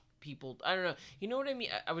hardcore people, I don't know. You know what I mean?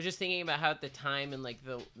 I was just thinking about how at the time in like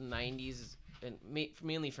the 90s and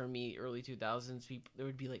mainly for me, early 2000s, there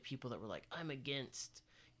would be like people that were like, I'm against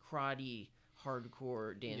karate,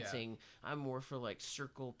 hardcore dancing. I'm more for like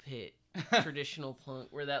circle pit, traditional punk,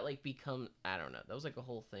 where that like become, I don't know. That was like a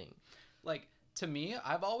whole thing. Like, to me,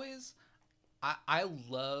 I've always, I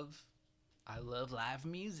love live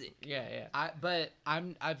music. Yeah.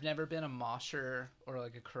 I've never been a mosher or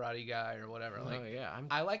like a karate guy or whatever. Like, Oh yeah,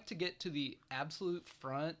 I like to get to the absolute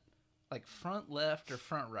front, like front left or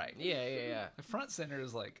front right. yeah. The front center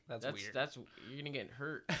is like, that's weird. That's you're gonna get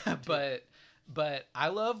hurt. but I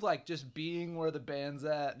love like just being where the band's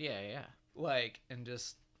at. Yeah. Like, and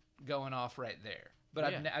just going off right there.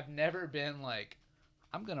 But Yeah. I've never been like,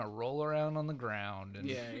 I'm gonna roll around on the ground. And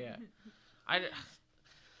Yeah.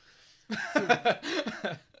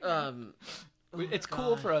 It's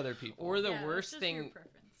cool for other people. Or the Yeah, worst that's just your thing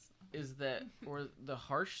preference. is that, or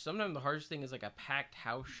sometimes the harshest thing is like a packed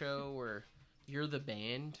house show where you're the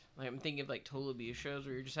band. Like I'm thinking of like Total Abuse shows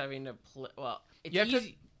where you're just having to play. Well, it's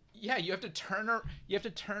easy. You have to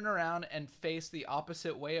turn around and face the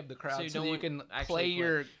opposite way of the crowd so that you can actually play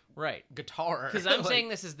your right guitar. Because I'm Like, saying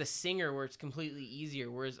this is the singer where it's completely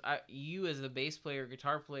easier. Whereas you as the bass player,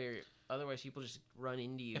 guitar player, otherwise people just run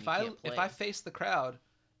into you. if I face the crowd,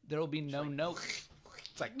 there will be no like, notes.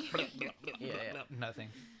 It's like Yeah. nothing.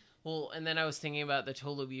 Well, and then I was thinking about the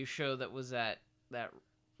Total Abuse show that was at that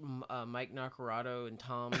Mike Nacarado and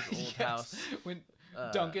Tom's old house. When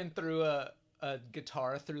Duncan threw a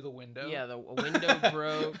guitar through the window. Yeah, a window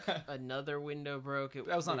broke. Another window broke.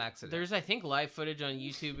 That was on accident. There's, I think, live footage on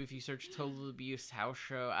YouTube if you search Total Abuse house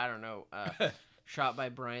show. I don't know. Shot by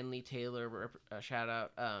Brian Lee Taylor. Shout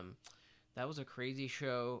out. That was a crazy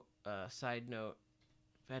show. Side note.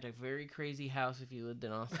 Had a very crazy house if you lived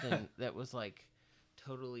in Austin that was like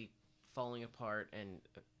totally falling apart and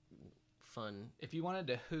fun. If you wanted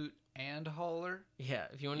to hoot and holler, Yeah,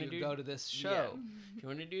 if you want to go to this show. If you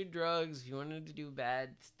want to do drugs, if you wanted to do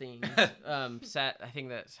bad things, I think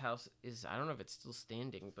that house is, I don't know if it's still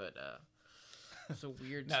standing, but it's a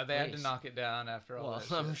weird No, they had to place. knock it down after all that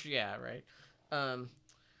shit. I'm sure, yeah, right.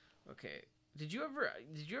 Okay. Did you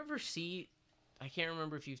ever see, I can't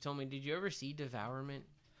remember if you've told me, did you ever see Devourment?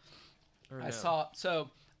 Or no?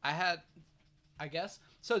 I guess,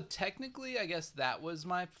 so technically, I guess that was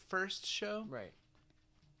my first show, Right.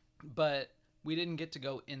 but we didn't get to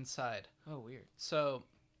go inside. Oh, weird. So,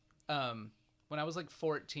 when I was like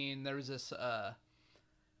 14, there was this, I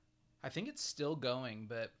think it's still going,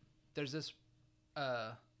 but there's this,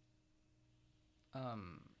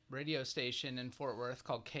 radio station in Fort Worth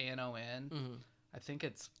called KNON. Mm-hmm. I think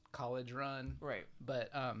it's college run. Right. But,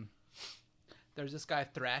 there's this guy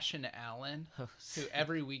Thrashin' Allen who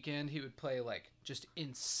every weekend he would play like just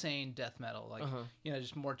insane death metal, like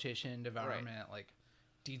just Mortician, Devourment, like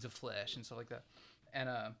Deeds of Flesh and stuff like that. And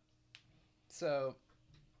so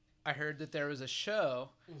I heard that there was a show,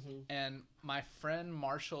 and my friend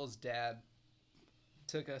Marshall's dad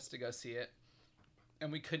took us to go see it,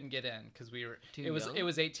 and we couldn't get in because we were it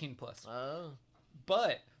was 18 plus. Oh.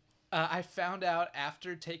 But I found out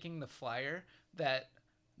after taking the flyer that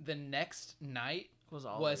the next night was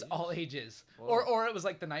all ages. Or it was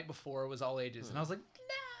like the night before was all ages. And I was like,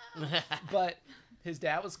 no. But his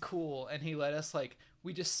dad was cool, and he let us, like,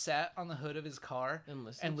 we just sat on the hood of his car and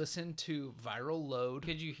listened to Viral Load.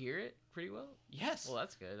 Could you hear it pretty well? Yes. Well,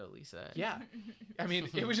 that's good, at least that. Yeah. I mean,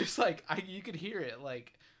 it was just like, you could hear it,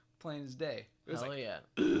 like, plain as day. It was Hell like, yeah.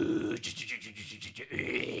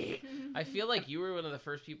 I feel like you were one of the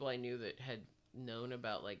first people I knew that had known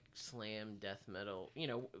about like slam death metal,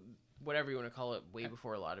 whatever you want to call it, way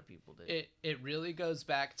before a lot of people did. It really goes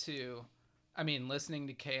back to, I mean, listening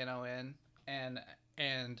to KNON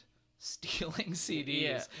and stealing CDs.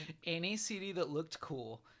 Yeah. Any CD that looked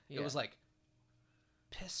cool, Yeah. it was like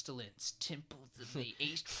pestilence, temples of the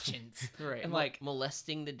ancients, Right. and like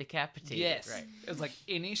molesting the decapitated. yes, Right. it was like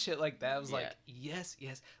any shit like that. It was like yes,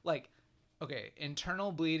 like okay,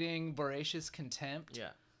 internal bleeding, voracious contempt. Yeah.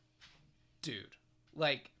 Dude,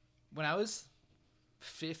 like when I was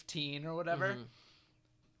 15 or whatever,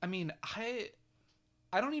 I mean, I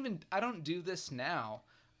don't do this now.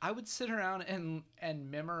 I would sit around and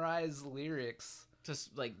memorize lyrics.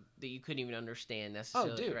 Just like that you couldn't even understand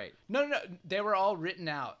necessarily. Oh, dude. Right. No. They were all written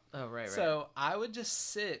out. Oh, right. So I would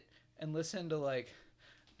just sit and listen to like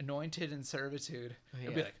Anointed in Servitude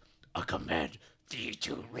and be like, I command thee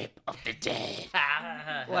to rip of the dead.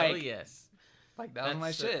 Hell Like, yes. Like that was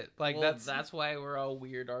my shit. Like well, that's why we're all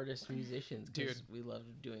weird artists, musicians, because Dude. we love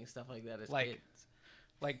doing stuff like that as Like, kids.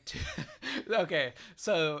 like okay.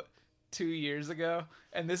 So 2 years ago,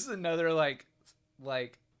 and this is another like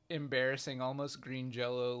embarrassing, almost Green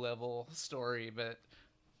Jello level story, but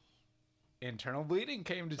Internal Bleeding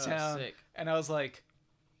came to town, sick. and I was like,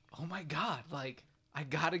 oh my god, like I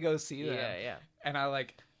gotta go see them. Yeah. And I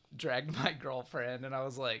like dragged my girlfriend, and I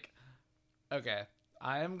was like, okay,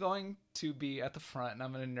 I am going to be at the front, and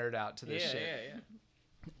I'm gonna nerd out to this shit. Yeah.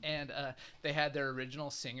 And they had their original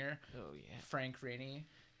singer, Oh yeah. Frank Rainey,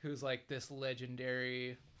 who's like this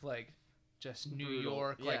legendary, like just New Brutal,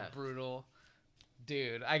 York, yeah. like brutal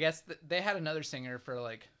dude. I guess they had another singer for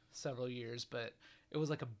like several years, but it was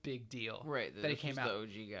like a big deal, Right. that he came out. The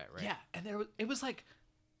OG guy, right? Yeah, and it was like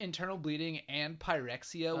Internal Bleeding and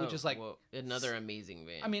Pyrexia, which is like another amazing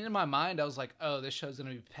band. I mean, in my mind, I was like, oh, this show's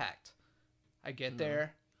gonna be packed. I get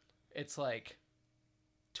there, it's like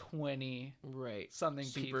 20 right. something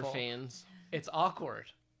Super people. fans. It's awkward,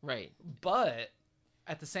 Right. but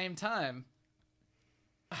at the same time,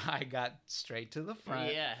 I got straight to the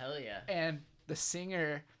front. Yeah, hell yeah. And the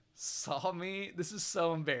singer saw me. This is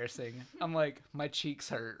so embarrassing. I'm like, my cheeks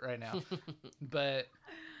hurt right now. But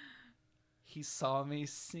he saw me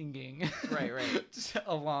singing Right.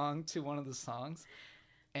 along to one of the songs.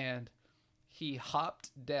 And he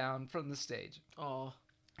hopped down from the stage. Oh.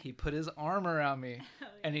 He put his arm around me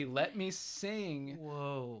and he let me sing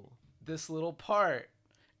Whoa. this little part.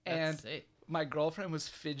 And That's sick. my girlfriend was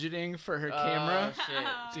fidgeting for her camera. Oh, shit.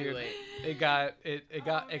 Too Dude, late. it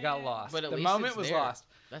got lost. But at the least moment it's was there. lost.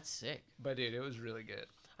 That's sick. But dude, it was really good.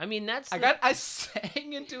 I mean, I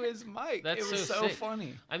sang into his mic. That's it was so so sick.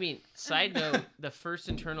 funny. I mean, side note, the first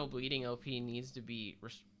Internal Bleeding LP needs to be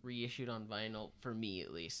reissued on vinyl, for me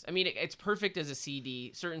at least. I mean, it's perfect as a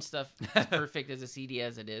CD. Certain stuff is perfect as a CD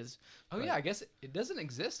as it is. Oh yeah, I guess it doesn't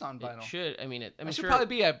exist on vinyl. It should. I mean, I should probably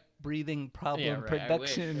be a Breathing Problem yeah, right,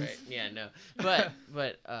 Productions. I wish, right. Yeah, no.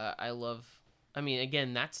 But I love. I mean,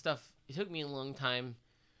 again, that stuff. It took me a long time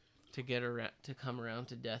to come around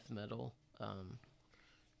to death metal.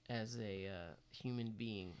 As a human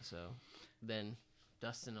being, so then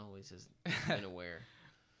Dustin always has been aware.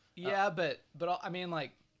 Yeah, but I mean,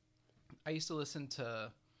 like, I used to listen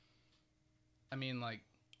to. I mean, like,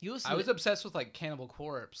 I was obsessed with like Cannibal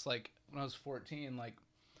Corpse, like when I was 14, like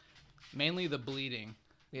mainly the Bleeding.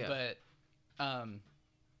 Yeah. But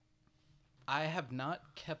I have not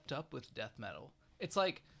kept up with death metal. It's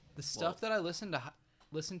like the stuff that I listened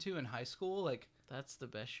to in high school, like. That's the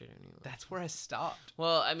best shit anyway. That's where I stopped.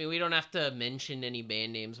 Well, I mean, we don't have to mention any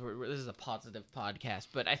band names. This is a positive podcast,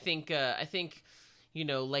 but I think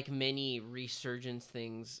like many resurgence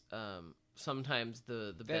things, sometimes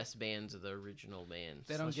the best bands are the original bands.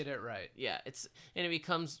 They don't get it right. Yeah, and it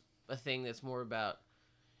becomes a thing that's more about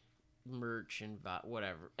merch and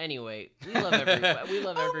whatever. Anyway, we love everyone. We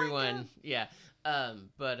love everyone. Yeah,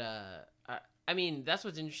 but I mean, that's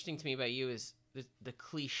what's interesting to me about you is. The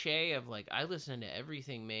cliche of like I listen to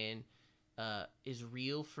everything, man, is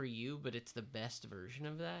real for you, but it's the best version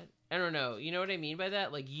of that. I don't know, you know what I mean by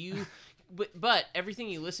that? Like you, but everything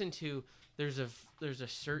you listen to, there's a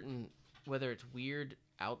certain, whether it's weird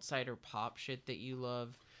outsider pop shit that you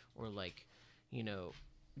love, or like,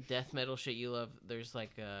 death metal shit you love. There's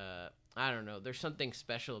like I don't know. There's something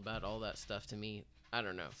special about all that stuff to me. I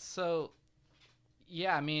don't know. So,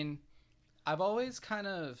 yeah, I mean, I've always kind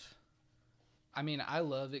of. I mean, I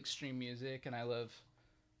love extreme music, and I love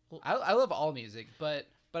all music, but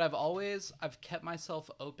I've kept myself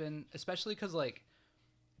open, especially because like,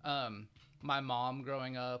 my mom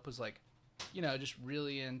growing up was like, just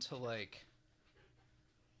really into like,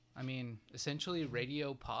 I mean, essentially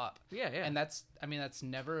radio pop. Yeah. And that's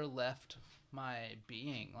never left my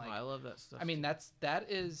being. Like, I love that stuff. I mean, that's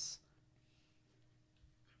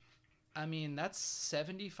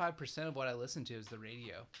 75% of what I listen to is the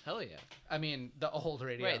radio. Hell yeah. I mean, the old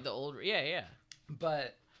radio. Right, the old... Yeah.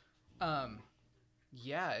 But,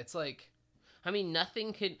 yeah, it's like... I mean,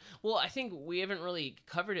 nothing could... Well, I think we haven't really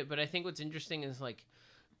covered it, but I think what's interesting is, like,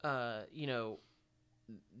 the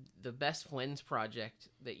best Fwends project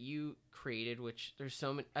that you created, which there's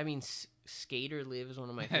so many... I mean, Skater Live is one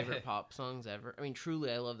of my favorite pop songs ever. I mean,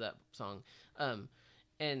 truly, I love that song.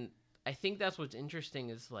 And I think that's what's interesting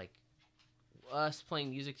is, like, us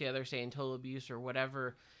playing music together, saying Total Abuse or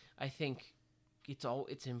whatever. I think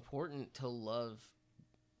it's important to love.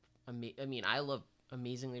 I mean, I love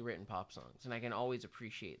amazingly written pop songs, and I can always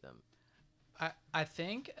appreciate them. I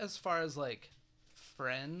think as far as like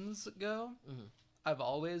friends go, I've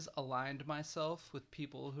always aligned myself with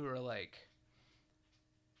people who are like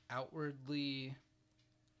outwardly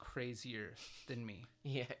crazier than me.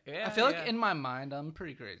 Yeah. I feel like in my mind I'm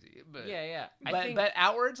pretty crazy, but yeah. But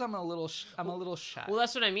outwards I'm a little shy. Well,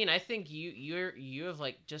 that's what I mean. I think you have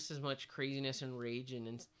like just as much craziness and rage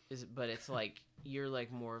but it's like you're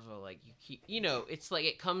like more of a like you keep it's like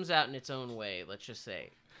it comes out in its own way. Let's just say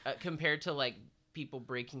compared to like people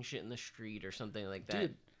breaking shit in the street or something like that.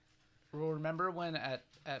 Dude, remember when at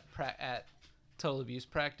Total Abuse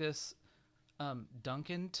practice,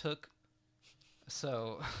 Duncan took.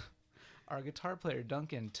 So, our guitar player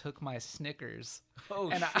Duncan took my Snickers. Oh,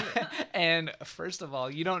 and shit. And first of all,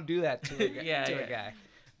 you don't do that to a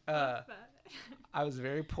guy. I was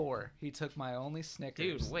very poor. He took my only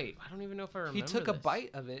Snickers. Dude, wait. I don't even know if I remember He took a this. bite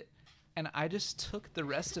of it, and I just took the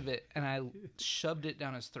rest of it, and I shoved it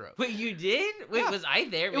down his throat. Wait, you did? Wait, Yeah. was I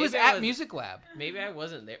there? It was at Music Lab. Maybe I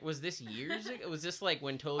wasn't there. Was this years ago? Was this like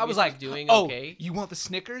when Total I Abuse was like, doing oh, okay? you want the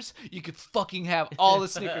Snickers? You could fucking have all the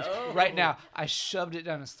Snickers Oh. right now. I shoved it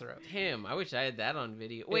down his throat. Damn, I wish I had that on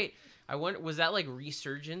video. Wait, I wonder, was that like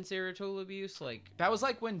resurgence era Total Abuse? Like That was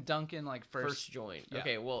like when Duncan first joined. Yeah.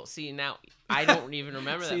 Okay, well, see, now I don't even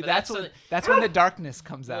remember See, that. But that's when the darkness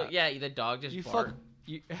comes well, out. yeah, the dog just You barked. fuck.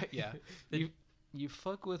 Yeah. You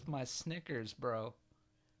fuck with my Snickers, bro.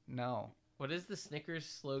 No. What is the Snickers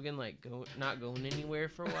slogan like? Not going anywhere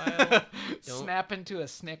for a while. Don't- Snap into a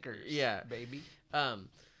Snickers. Yeah. baby.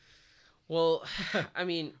 Well, I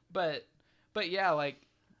mean, But yeah, like,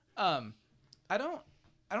 I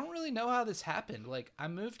don't really know how this happened. Like, I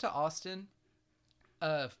moved to Austin,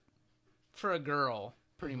 for a girl,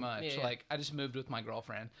 pretty much. Yeah, yeah. Like, I just moved with my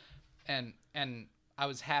girlfriend, and I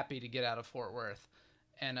was happy to get out of Fort Worth,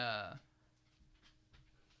 and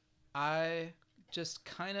I just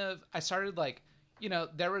kind of I started like,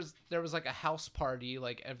 there was like a house party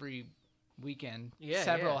like every weekend, Yeah,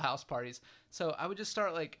 several yeah. house parties. So I would just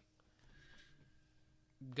start like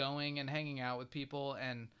going and hanging out with people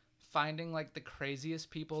and finding like the craziest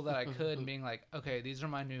people that I could and being like, okay, these are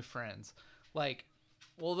my new friends. Like,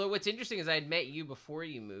 well, though, what's interesting is I had met you before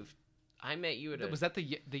you moved. I met you at a... was that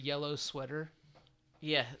the yellow sweater?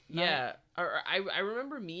 Yeah, No. yeah. Or I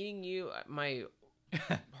remember meeting you at my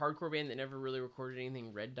hardcore band that never really recorded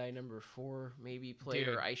anything. Red Dye Number 4 maybe played,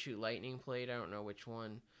 Dude. or I Shoot Lightning played. I don't know which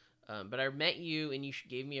one. But I met you, and you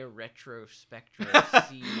gave me a Retro Spectra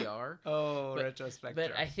CER. Oh, But- retrospective.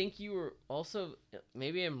 But I think you were also,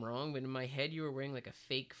 maybe I'm wrong, but in my head you were wearing like a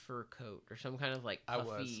fake fur coat or some kind of like I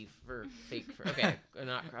puffy fur, fake fur. Okay, I'm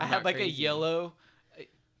I had not like crazy. a yellow.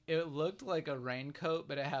 It looked like a raincoat,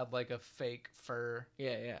 but it had like a fake fur,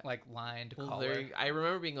 Yeah, yeah. like lined Well, collar. I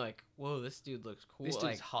remember being like, "Whoa, this dude looks cool." This dude's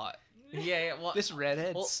like, hot. yeah, yeah. Well, This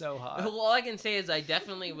redhead's well- so hot. well, all I can say is I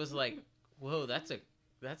definitely was like, "Whoa, that's an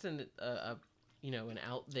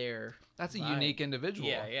out there." That's a vibe. unique individual.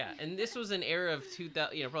 Yeah, yeah. And this was an era of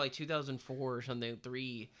 2000, probably 2004 or something,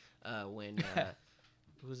 3, when that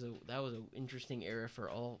was an interesting era for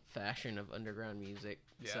all fashion of underground music.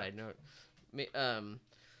 Yeah. Side note,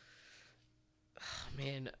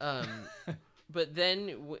 but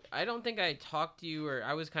then I don't think I talked to you, or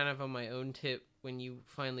I was kind of on my own tip when you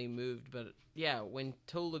finally moved. But yeah, when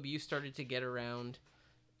Total Abuse started to get around,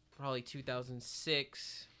 probably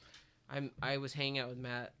 2006, I was hanging out with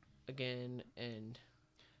Matt again, and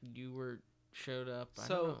you showed up. I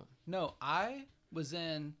don't know. No, I was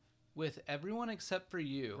in with everyone except for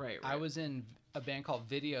you. Right. I was in a band called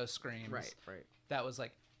Video Screams. Right. That was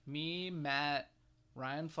like me, Matt,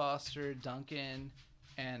 Ryan Foster, Duncan,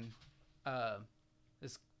 and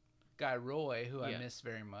this guy Roy, who I Yeah. miss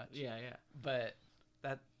very much. Yeah, yeah. But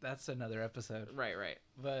that's another episode. Right.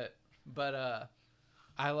 But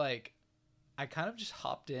I kind of just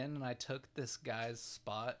hopped in and I took this guy's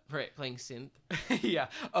spot. Right, playing synth, Yeah.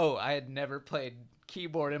 Oh, I had never played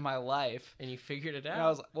keyboard in my life. and you figured it out. And I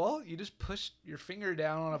was like, well, you just push your finger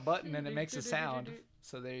down on a button and it makes a sound.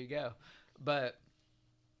 So there you go. But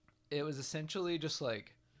it was essentially just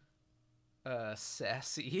like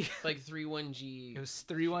sassy. like 3-1G It was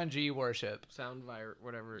 3-1G worship. sound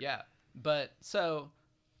whatever. Yeah. But so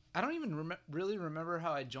I don't even really remember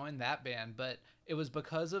how I joined that band, but it was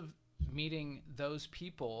because of meeting those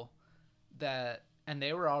people and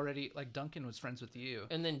they were already, like, Duncan was friends with you.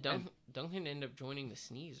 And then Duncan ended up joining the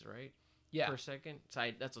Sneeze, right? Yeah. For a second.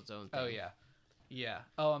 That's its own thing. Oh, yeah. Yeah.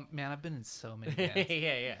 Oh, man, I've been in so many bands.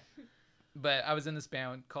 yeah. But I was in this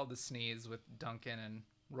band called The Sneeze with Duncan and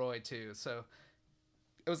Roy, too. So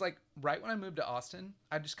it was like right when I moved to Austin,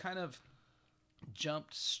 I just kind of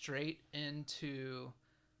jumped straight into,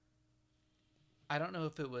 I don't know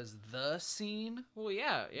if it was the scene, Well,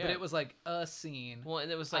 yeah. but it was like a scene. Well,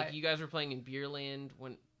 and it was like you guys were playing in Beerland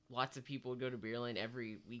when lots of people would go to Beerland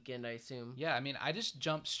every weekend, I assume. Yeah, I mean, I just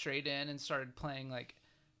jumped straight in and started playing like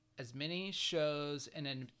as many shows and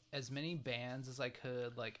in as many bands as I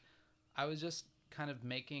could. Like, I was just kind of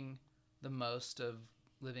making the most of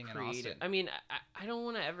living in Austin. I mean, I don't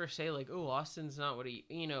want to ever say like, oh, Austin's not what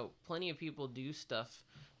plenty of people do stuff,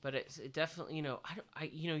 but it definitely,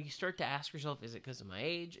 you start to ask yourself, is it because of my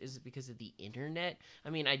age? Is it because of the internet? I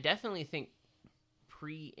mean, I definitely think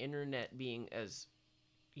pre-internet being as,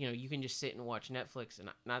 you know, you can just sit and watch Netflix, and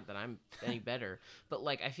not that I'm any better, but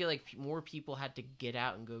like I feel like more people had to get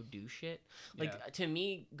out and go do shit. Like to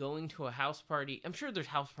me, going to a house party, I'm sure there's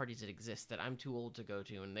house parties that exist that I'm too old to go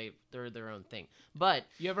to, and they're their own thing. But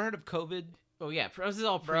You ever heard of COVID? oh yeah, this is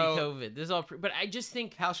all pre-COVID. This is all but I just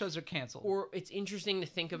think House shows are canceled. or it's interesting to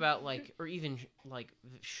think about, like, or even like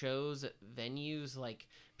shows at venues, like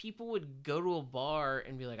people would go to a bar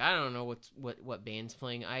and be like, I don't know what band's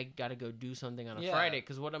playing. I got to go do something on a Friday,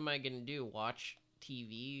 because what am I going to do? Watch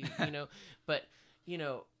TV, you know? But, you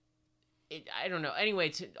know, I don't know.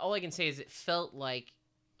 Anyway, all I can say is it felt like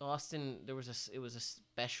Austin, it was a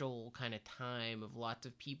special kind of time of lots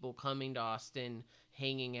of people coming to Austin,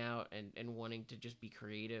 hanging out, and wanting to just be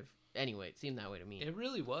creative. Anyway, it seemed that way to me. It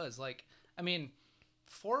really was. Like, I mean,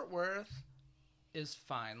 Fort Worth is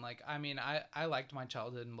fine. Like, I mean, I liked my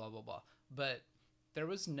childhood and blah, blah, blah. But there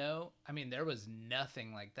was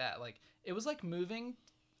nothing like that. Like, it was like moving.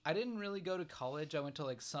 I didn't really go to college. I went to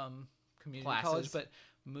like some community college, but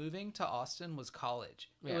moving to Austin was college.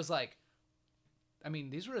 Yeah. It was like, I mean,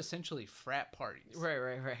 these were essentially frat parties.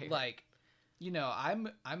 Right. Like, you know,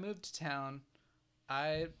 I moved to town.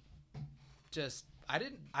 I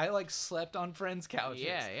like slept on friends' couches.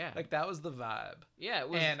 Yeah. Like, that was the vibe. Yeah, it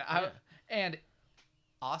was. And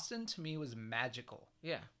Austin to me was magical.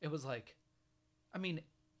 Yeah. It was like, I mean,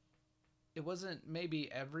 it wasn't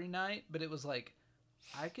maybe every night, but it was like,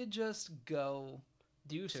 I could just go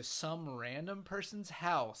to some random person's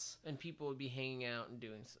house. And people would be hanging out and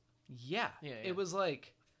doing stuff. Yeah. It was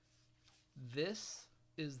like, this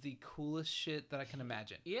is the coolest shit that I can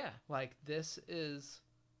imagine. Yeah. Like,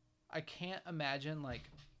 I can't imagine, like,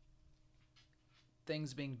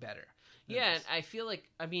 things being better. Yeah, and I feel like,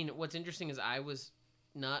 I mean, what's interesting is I was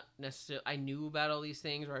not necessarily, I knew about all these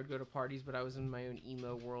things, or I'd go to parties, but I was in my own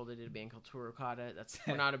emo world. I did a band called Turocata.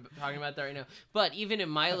 We're not talking about that right now. But even in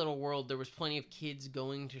my little world, there was plenty of kids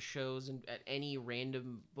going to shows at any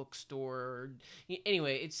random bookstore.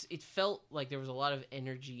 Anyway, it felt like there was a lot of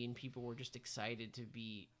energy, and people were just excited to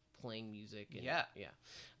be playing music. And, yeah.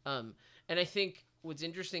 And I think what's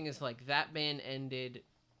interesting is, like, that band ended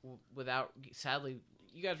without, sadly,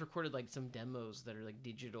 you guys recorded like some demos that are like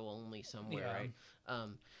digital only somewhere, right?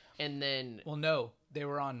 And then, well, no, they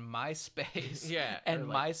were on MySpace. Yeah, and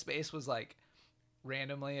like, MySpace was like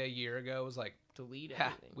randomly a year ago was like, delete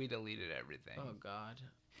everything. We deleted everything. Oh God,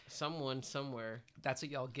 someone somewhere. That's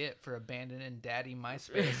what y'all get for abandoning Daddy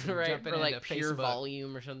MySpace, right? Or like Pure Facebook.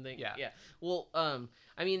 Volume or something. Yeah. Well,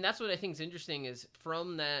 I mean, that's what I think is interesting is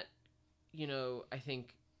from that, you know, I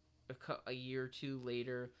think a year or two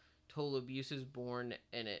later, Total Abuse is born,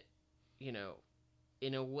 and it, you know,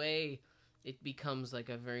 in a way, it becomes like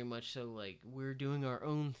a very much so like we're doing our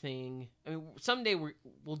own thing. I mean, someday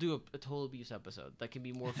we'll do a Total Abuse episode that can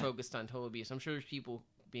be more focused on Total Abuse. I'm sure there's people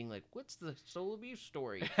being like, "What's the Total Abuse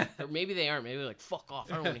story?" Or maybe they aren't. Maybe they're like, "Fuck off!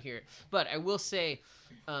 I don't want to hear it." But I will say,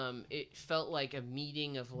 it felt like a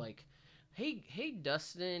meeting of like, "Hey,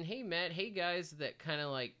 Dustin. Hey, Matt. Hey, guys." That kind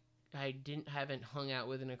of like I haven't hung out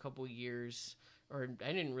with in a couple years. Or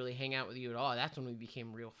I didn't really hang out with you at all. That's when we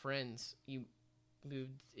became real friends. You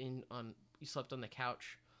moved in you slept on the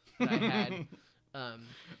couch that I had.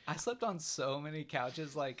 I slept on so many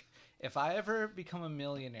couches. Like, if I ever become a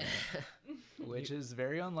millionaire, which is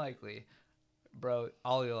very unlikely, bro,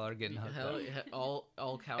 all y'all are getting hooked up.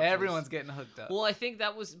 All couches. Everyone's getting hooked up. Well, I think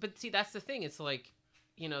but see, that's the thing. It's like,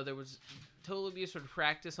 you know, there was Total Abuse would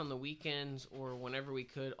practice on the weekends or whenever we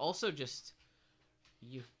could. Also, just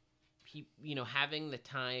you know, having the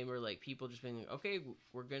time, or like people just being like, okay,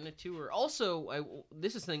 we're gonna tour. Also,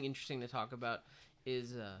 this is something interesting to talk about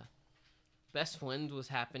is Best Fwends was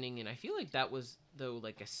happening, and I feel like that was though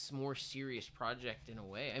like a more serious project in a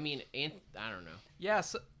way. I mean, I don't know. Yeah,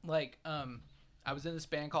 so, like I was in this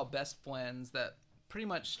band called Best Fwends that pretty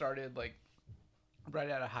much started like right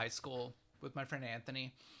out of high school with my friend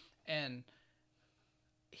Anthony, and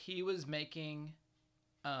he was making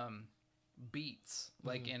beats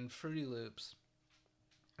like in Fruity Loops,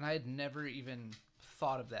 and I had never even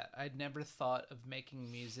thought of that. I'd never thought of making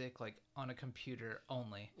music like on a computer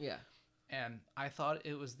only. Yeah. And I thought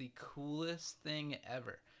it was the coolest thing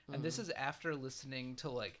ever. And this is after listening to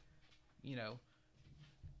like, you know,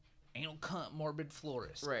 Anal Cunt Morbid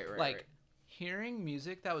Florist. Right. Like hearing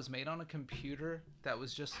music that was made on a computer that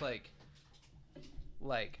was just like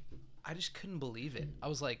I just couldn't believe it. I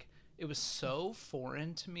was like, it was so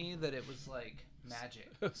foreign to me that it was like magic.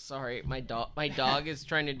 Sorry, my dog is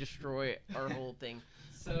trying to destroy our whole thing.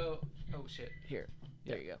 So, oh shit. There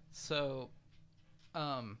you go. So,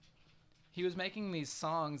 he was making these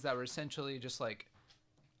songs that were essentially just like,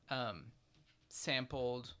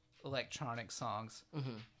 sampled electronic songs,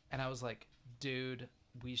 and I was like, dude,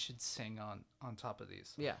 we should sing on top of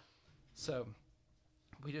these. Yeah. So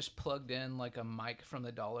we just plugged in like a mic from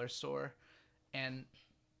the dollar store, and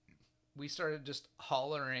we started just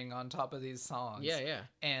hollering on top of these songs. Yeah.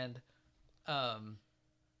 And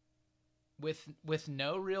with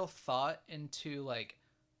no real thought into like,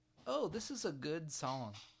 oh, this is a good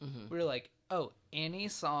song. We were like, oh, any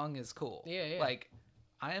song is cool. Yeah. Like,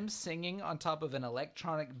 I am singing on top of an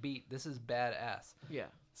electronic beat. This is badass. Yeah.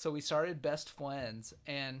 So we started Best Fwends,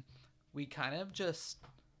 and we kind of just,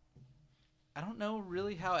 I don't know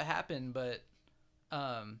really how it happened, but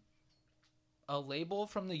a label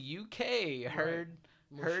from the UK heard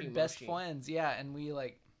Best Fwends. Yeah, and we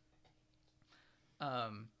like,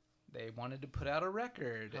 they wanted to put out a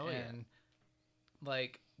record, and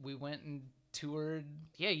like we went and toured.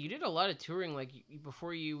 Yeah, you did a lot of touring, like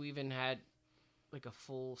before you even had like a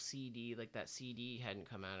full CD. Like that CD hadn't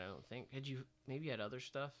come out, I don't think. Had you maybe had other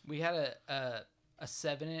stuff? We had a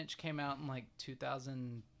 7-inch came out in like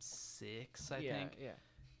 2006, I think. Yeah.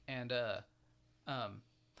 And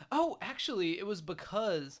oh, actually, it was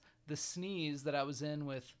because the Sneeze that I was in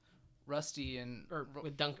with Rusty and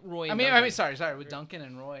with Roy. And I mean, sorry, with Duncan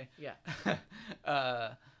and Roy. Yeah.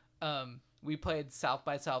 We played South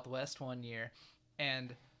by Southwest one year,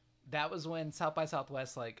 and that was when South by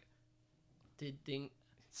Southwest like did thing.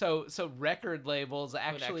 So record labels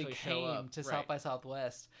actually show came up. to South by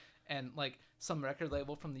Southwest, and like some record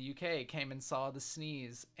label from the UK came and saw the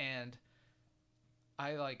Sneeze, and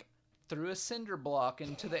I like threw a cinder block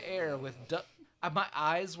into the air with my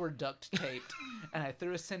eyes were duct taped, and I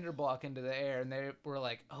threw a cinder block into the air, and they were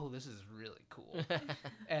like, "Oh, this is really cool."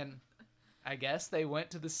 And I guess they went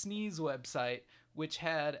to the Sneeze website, which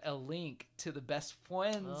had a link to the Best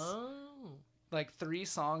Fwends, like 3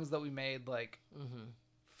 songs that we made, like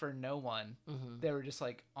for no one. They were just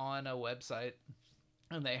like on a website,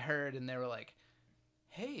 and they heard, and they were like,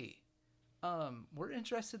 "Hey, we're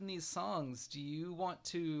interested in these songs. Do you want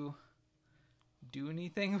to do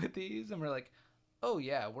anything with these?" And we're like, "Oh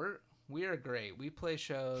yeah, we are great. We play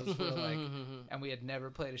shows." We're like, and we had never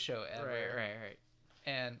played a show ever. Right.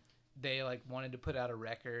 And they like wanted to put out a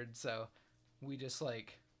record, so we just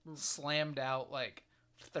like slammed out like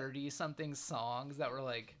 30 something songs that were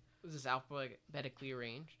like, was this alphabetically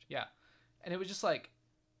arranged? Yeah. And it was just like,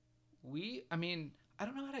 I mean, I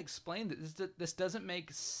don't know how to explain this. This doesn't make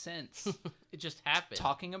sense. It just happened.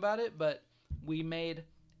 Talking about it, but we made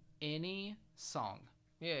any song.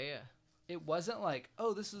 Yeah. It wasn't like,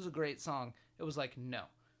 oh, this is a great song. It was like, no.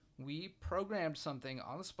 We programmed something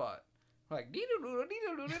on the spot. We're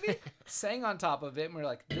like, sang on top of it, and we're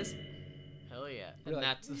like, this. Hell yeah. And like,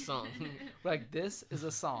 that's the song. We're like, this is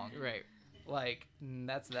a song. Right. Like,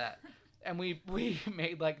 that's that. And we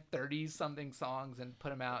made like 30 something songs and put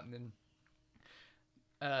them out, and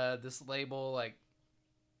then this label like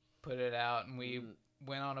put it out, and we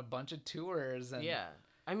went on a bunch of tours. And yeah.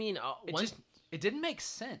 I mean, it didn't make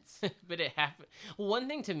sense. But it happened. Well, one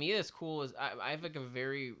thing to me that's cool is I have like a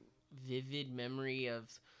very vivid memory of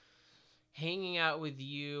hanging out with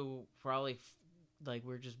you, probably like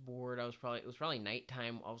we're just bored. It was probably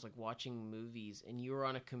nighttime. I was like watching movies, and you were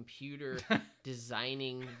on a computer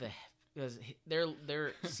designing because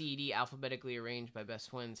their CD alphabetically arranged by Best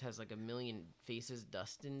Fwends has like a million faces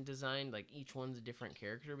Dustin designed, like each one's a different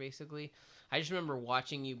character basically. I just remember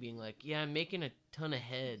watching you being like, yeah, I'm making a ton of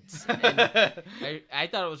heads. And I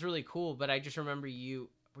thought it was really cool, but I just remember were you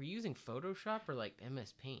using Photoshop or like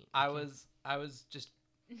MS Paint? I was just,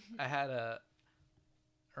 I had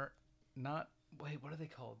what are they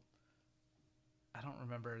called? I don't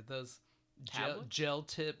remember those gel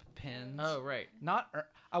tip pins. Oh, right.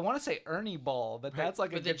 I want to say Ernie ball, but right. that's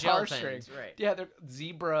like with a guitar string. Pens, right. Yeah, they're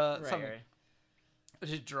zebra. Right, something. Right.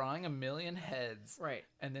 Just drawing a million heads. Right.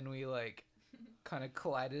 And then we like kind of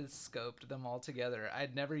kaleidoscoped them all together.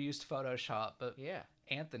 I'd never used Photoshop, but yeah,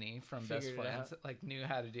 Anthony from Best Fwends like knew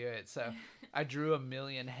how to do it. So I drew a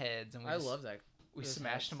million heads, and I love that. We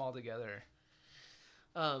smashed them all together.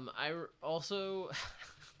 I also,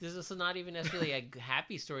 this is not even necessarily a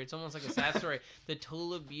happy story. It's almost like a sad story. The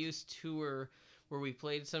Total Abuse tour where we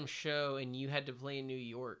played some show and you had to play in New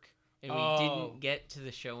York. And we didn't get to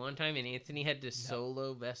the show on time, and Anthony had to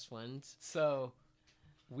solo Best Fwends. So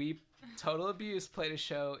Total Abuse played a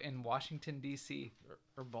show in Washington, D.C.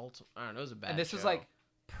 Or Baltimore. I don't know. It was a bad show. And this was like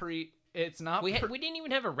it's not... We didn't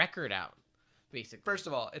even have a record out, basically. First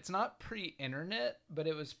of all, it's not pre-internet, but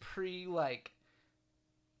it was like...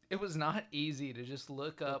 It was not easy to just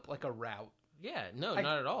look up like a route. Yeah, no,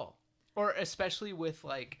 not at all. Or especially with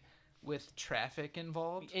like with traffic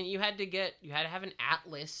involved. And you had to have an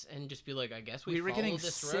atlas and just be like, I guess we were follow getting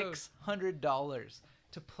this road. $600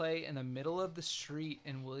 to play in the middle of the street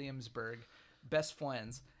in Williamsburg, Best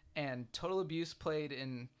Fwends, and Total Abuse played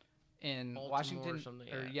in Baltimore Washington or something,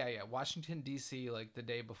 Washington D.C. like the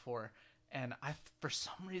day before. And for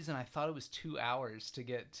some reason I thought it was 2 hours to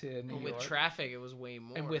get to New York. With traffic, it was way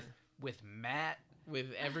more. And with Matt, with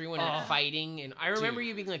everyone fighting, and I remember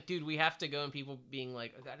you being like, "Dude, we have to go," and people being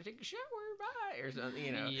like, "I gotta take a shower, bye," or something,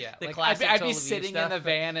 you know. Yeah, the like classic I'd be Total sitting Abuse in the stuff.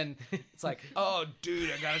 van, and it's like, "Oh,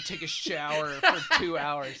 dude, I gotta take a shower for 2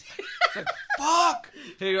 hours." It's like, fuck.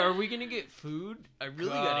 Hey, are we gonna get food? I really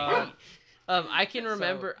gotta eat. I can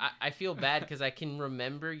remember. I feel bad because I can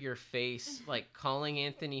remember your face, like calling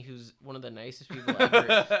Anthony, who's one of the nicest people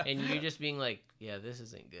ever, and you just being like, "Yeah, this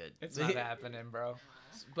isn't good. It's not happening, bro."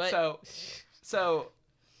 But so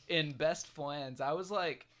in Best Fwends, I was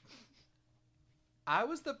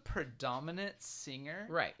the predominant singer.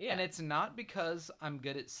 Right, yeah. And it's not because I'm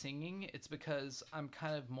good at singing. It's because I'm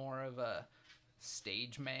kind of more of a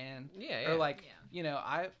stage man. Yeah. Or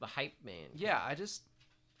the hype man. Yeah, I just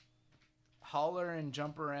holler and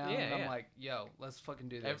jump around. Yeah, and I'm yeah. like, yo, let's fucking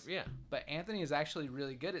do this. Yeah. But Anthony is actually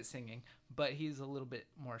really good at singing, but he's a little bit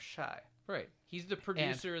more shy. Right. He's the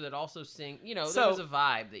producer that also sings. You know, So- there was a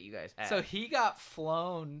vibe that you guys had. So he got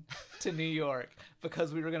flown to New York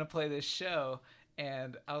because we were going to play this show.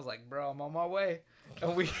 And I was like, bro, I'm on my way.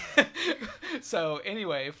 And so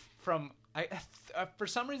anyway, for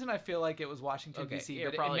some reason, I feel like it was Washington, D.C.,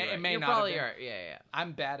 but it may not have been. Yeah.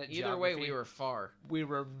 I'm bad at Either geography. way, we were far. We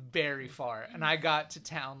were very far. And I got to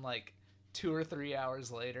town like 2 or 3 hours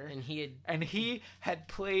later. And he had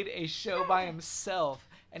played a show by himself.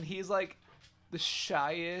 And he's like the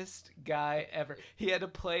shyest guy ever. He had to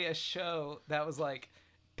play a show that was like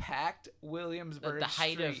packed Williamsburg the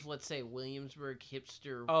height Street. of, let's say, Williamsburg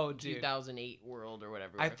hipster 2008 world or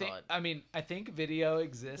whatever I think video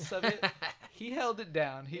exists of it. He held it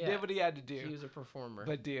down. He did what he had to do. He was a performer.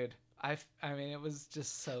 But dude, I mean, it was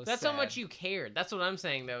just so That's sad. how much you cared. That's what I'm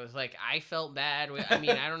saying, though. It's like, I felt bad. I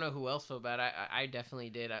mean, I don't know who else felt bad. I definitely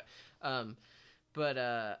did. But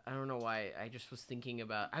I don't know why. I just was thinking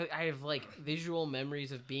about... I have, like, visual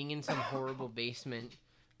memories of being in some horrible basement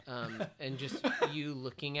and just you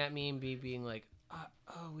looking at me and being like,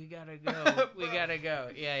 oh, we gotta go. We gotta go.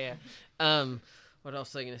 Yeah. What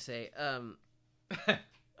else was I going to say? Let's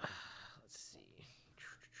see.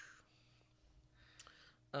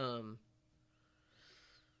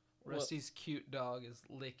 Rusty's cute dog is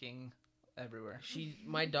licking everywhere.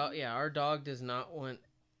 My dog... Yeah, our dog does not want...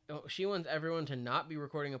 She wants everyone to not be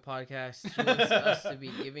recording a podcast. She wants us to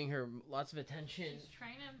be giving her lots of attention. She's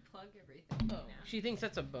trying to unplug everything now. She thinks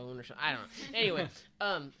that's a bone or something. I don't know. Anyway,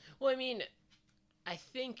 well, I mean, I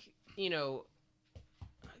think,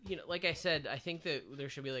 like I said, I think that there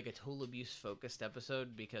should be like a Total Abuse focused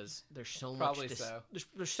episode because there's so much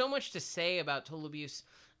there's so much to say about Total Abuse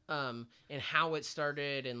and how it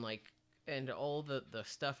started and all the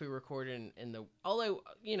stuff we recorded and all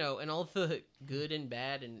the good and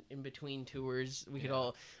bad and in between tours we could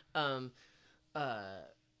all I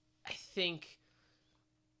think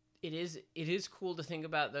it is cool to think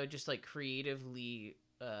about, though, just like creatively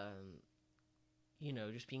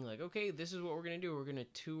just being like, okay, this is what we're gonna do. We're gonna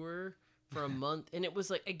tour for a month. And it was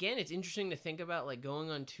like, again, it's interesting to think about like going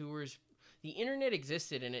on tours. The internet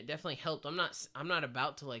existed and it definitely helped. I'm not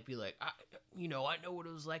about to like be like, I know what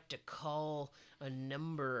it was like to call a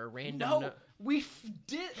number, a random. No, we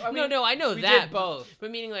did. I know we that. Did both. But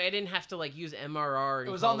meaning like I didn't have to like use MRR. And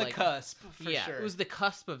it was call, on the like, cusp, for sure. It was the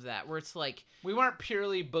cusp of that where it's like we weren't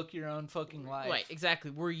purely book your own fucking life. Right, exactly.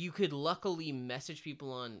 Where you could luckily message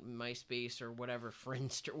people on MySpace or whatever,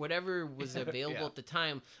 Friendster, whatever was available at the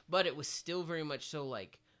time. But it was still very much so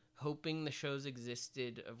like hoping the shows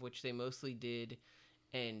existed, of which they mostly did,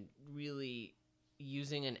 and really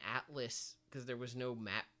using an atlas because there was no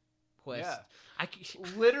map quest. Yeah.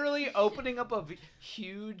 Literally opening up a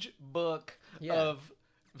huge book of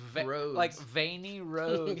roads, like veiny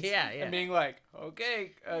roads. Yeah. And being like,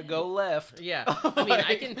 okay, go left. Yeah. I mean,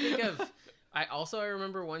 I can think of. I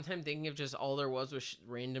remember one time thinking of just all there was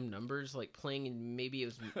random numbers, like playing in maybe it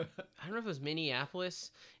was, I don't know if it was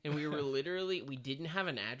Minneapolis, and we were literally, we didn't have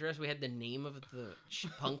an address. We had the name of the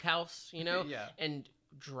punk house, and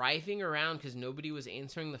driving around because nobody was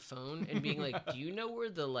answering the phone and being like, do you know where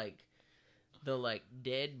the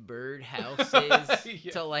dead bird house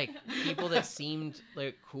is to like people that seemed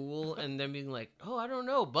like cool, and then being like, oh, I don't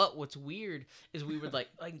know. But what's weird is we would like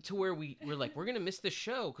to where we were like, we're gonna miss the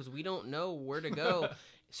show because we don't know where to go.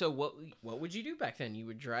 So what would you do back then? You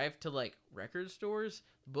would drive to like record stores,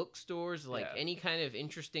 bookstores, like any kind of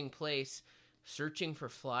interesting place, searching for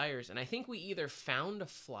flyers. And I think we either found a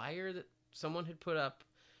flyer that someone had put up,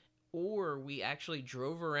 or we actually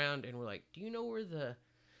drove around and were like, "Do you know where the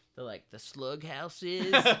slug house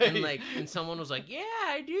is?" and someone was like, "Yeah,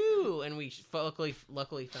 I do." And we luckily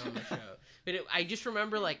found the show. But I just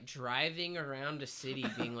remember like driving around a city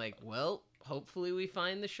being like, "Well, hopefully we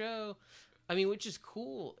find the show." I mean, which is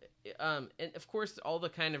cool. And of course, all the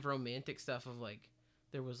kind of romantic stuff of like,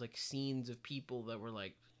 there was like scenes of people that were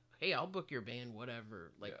like, "Hey, I'll book your band,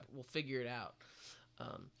 whatever. Like, we'll figure it out."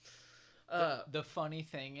 The funny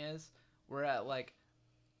thing is, we're at like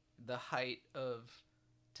the height of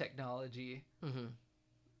technology. Mm-hmm.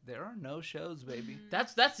 There are no shows, baby.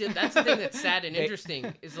 That's it. That's the thing that's sad and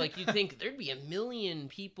interesting. Is like you'd think there'd be a million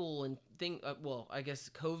people and well, I guess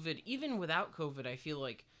COVID. Even without COVID, I feel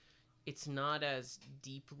like it's not as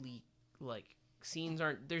deeply like scenes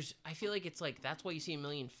aren't. There's. I feel like it's like that's why you see a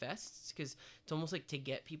million fests, because it's almost like to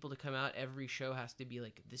get people to come out, every show has to be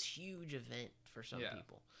like this huge event for some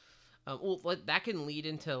people. Well, that can lead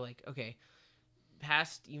into like, okay,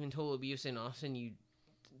 past even Total Abuse in Austin, you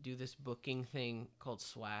do this booking thing called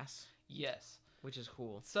SWAS. Yes. Which is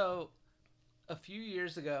cool. So, a few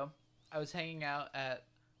years ago, I was hanging out at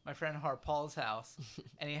my friend Harpaul's house,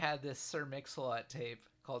 and he had this Sir Mix-a-Lot tape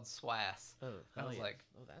called SWAS. Oh, I was like,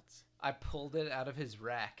 that's... I pulled it out of his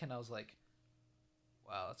rack, and I was like,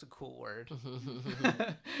 wow, that's a cool word.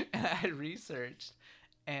 And I researched,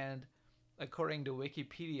 and according to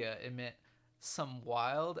Wikipedia, it meant some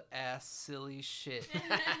wild ass silly shit.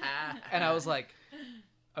 And I was like,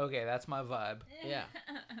 okay, that's my vibe. Yeah.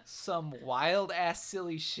 Some wild ass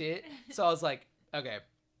silly shit. So I was like, okay,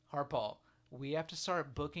 Harpaul, we have to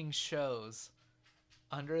start booking shows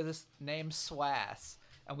under this name SWAS,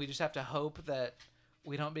 and we just have to hope that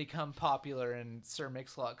we don't become popular and Sir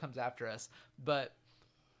Mix-a-Lot comes after us. But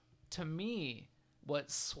to me, what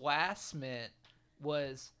SWAS meant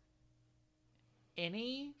was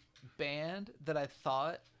any band that I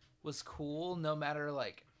thought was cool, no matter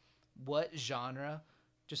like what genre,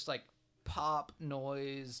 just like pop,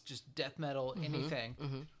 noise, just death metal, anything.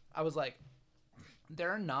 Mm-hmm. I was like, there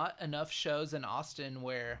are not enough shows in Austin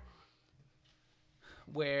where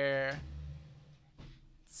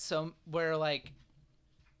like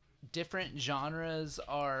different genres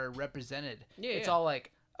are represented. Yeah, it's all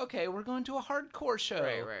like, okay, we're going to a hardcore show.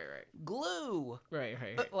 Right. Glue. Right.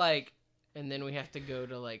 Like, and then we have to go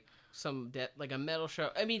to like some like a metal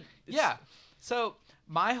show. I mean, yeah. So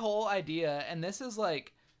my whole idea, and this is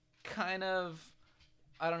like kind of,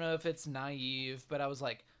 I don't know if it's naive, but I was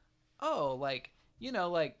like, oh, like, you know,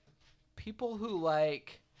 like people who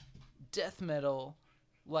like death metal,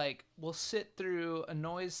 like will sit through a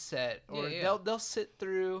noise set, or they'll sit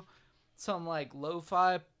through some like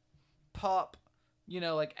lo-fi pop, you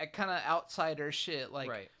know, like a kind of outsider shit,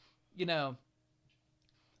 like, you know.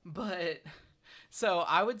 But so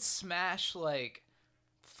I would smash like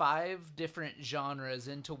 5 different genres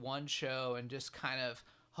into one show and just kind of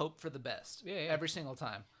hope for the best every single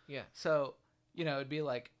time. Yeah. So, you know, it'd be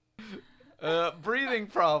like breathing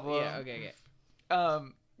problem. Yeah, okay.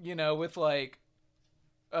 You know, with like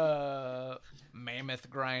Mammoth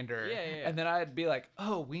Grinder. Yeah. And then I'd be like,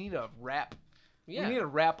 oh, we need a rap. Yeah. We need a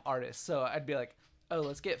rap artist. So I'd be like, oh,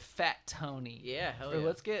 let's get Fat Tony. Yeah, hell or yeah.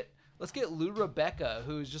 let's get Lou Rebecca,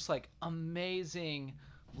 who's just like amazing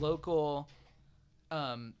local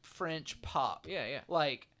French pop. Yeah.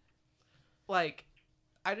 Like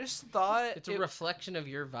I just thought it's a reflection of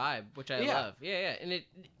your vibe, which I love. Yeah. And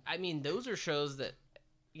I mean, those are shows that,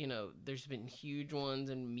 you know, there's been huge ones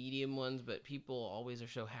and medium ones, but people always are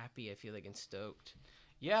so happy, I feel like, and stoked.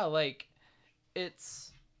 Yeah, like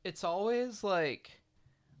it's always like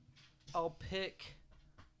I'll pick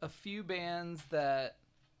a few bands that,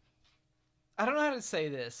 I don't know how to say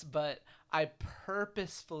this, but I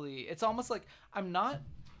purposefully, it's almost like I'm not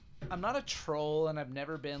a troll, and I've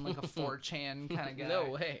never been like a 4chan kind of guy.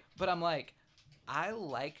 No way. But I'm like, I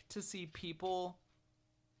like to see people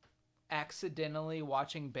accidentally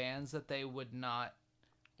watching bands that they would not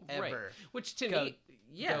ever which to me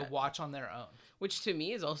go watch on their own. Which to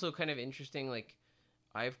me is also kind of interesting. Like,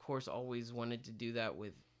 I of course always wanted to do that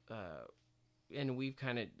with and we've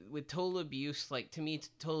kind of with Total Abuse. Like, to me,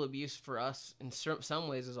 Total Abuse for us in some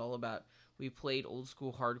ways is all about, we played old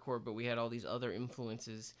school hardcore, but we had all these other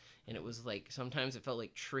influences, and it was like sometimes it felt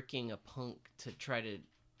like tricking a punk to try to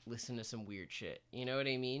listen to some weird shit. You know what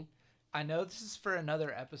I mean? I know this is for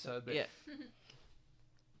another episode, but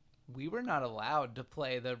we were not allowed to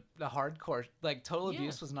play the hardcore. Like, Total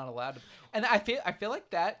Abuse was not allowed to. And I feel like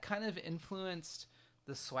that kind of influenced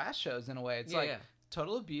the Swash shows in a way. It's Yeah.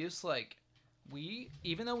 Total Abuse. Like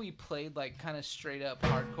even though we played like kind of straight up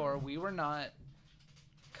hardcore, we weren't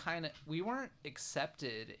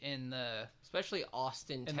accepted in the Especially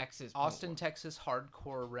Austin, Texas. Texas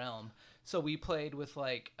hardcore realm. So we played with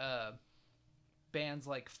like bands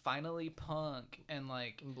like Finally Punk and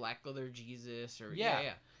like Black Leather Jesus or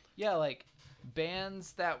yeah, like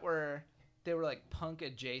bands that were like punk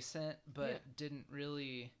adjacent but didn't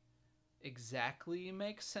really exactly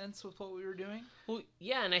make sense with what we were doing. Well,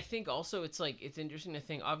 yeah, and I think also it's interesting to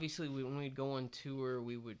think. Obviously, when we'd go on tour,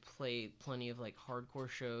 we would play plenty of like hardcore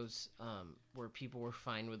shows where people were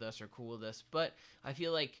fine with us or cool with us. But I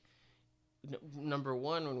feel like number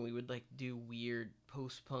one, when we would like do weird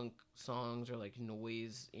post-punk songs or like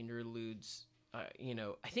noise interludes, I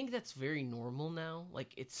think that's very normal now.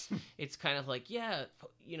 Like it's kind of like,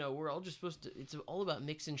 we're all just supposed to. It's all about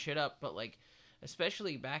mixing shit up, but like.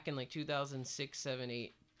 Especially back in like 2006, 7,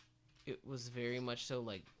 8, it was very much so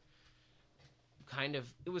like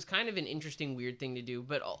it was kind of an interesting, weird thing to do.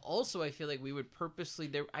 But also I feel like we would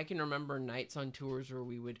purposely I can remember nights on tours where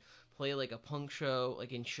we would play like a punk show,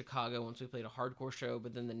 like in Chicago once we played a hardcore show.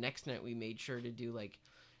 But then the next night we made sure to do like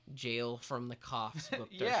Jail from the Coughs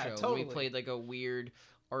booked our show. Totally. And we played like a weird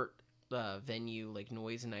art venue like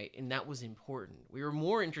noise night, and that was important. We were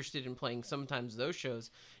more interested in playing sometimes those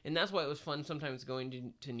shows, and that's why it was fun sometimes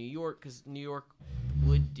going to New York, because New York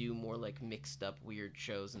would do more like mixed up weird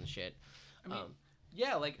shows and shit. I mean,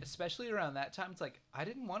 like especially around that time, it's like I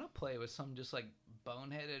didn't want to play with some just like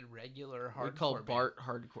boneheaded regular hardcore. We call band. Bart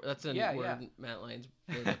hardcore. That's a word Matt Lyons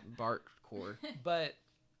made, Bartcore. But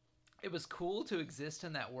it was cool to exist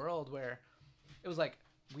in that world where it was like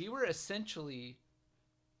we were essentially.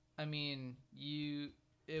 I mean,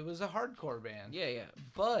 it was a hardcore band. Yeah.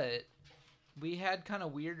 But we had kind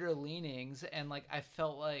of weirder leanings, and like I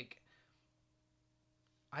felt like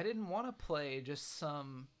I didn't want to play just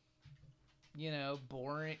some,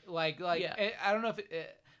 boring I don't know if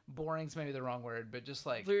boring's maybe the wrong word, but just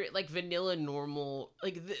like very like vanilla normal.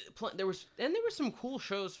 Like there were some cool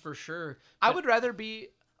shows for sure. I would rather be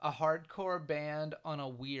a hardcore band on a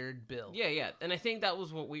weird bill. Yeah, and I think that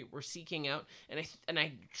was what we were seeking out, and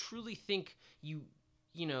I truly think a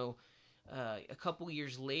couple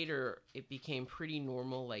years later it became pretty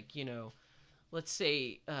normal. Like let's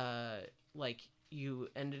say like you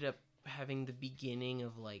ended up having the beginning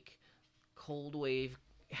of like cold wave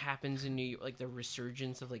happens in New York, like the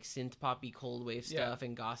resurgence of like synth poppy cold wave stuff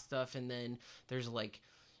and goth stuff, and then there's like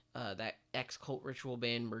that ex-Cult Ritual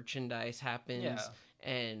band merchandise happens,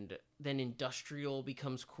 and then industrial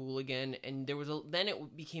becomes cool again, and then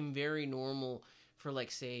it became very normal for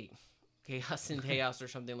like say Chaos and Chaos or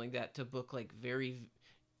something like that to book like very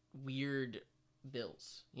weird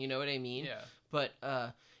bills. You know what I mean? Yeah. But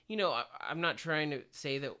I'm not trying to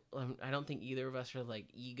say that. I don't think either of us are like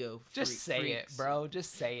ego. Just say freaks. It, bro.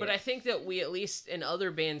 Just say it. But I think that we at least in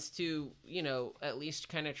other bands too, at least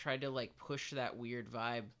kind of tried to like push that weird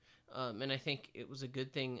vibe. And I think it was a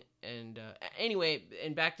good thing. And anyway,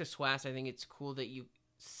 and back to SWAS, I think it's cool that you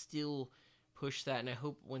still push that. And I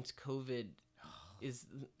hope once COVID is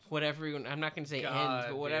whatever, I'm not going to say ends,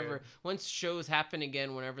 but whatever. Dude. Once shows happen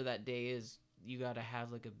again, whenever that day is, you got to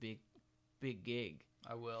have like a big gig.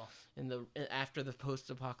 I will. After the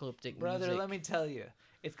post-apocalyptic brother, music. let me tell you,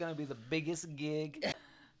 it's going to be the biggest gig.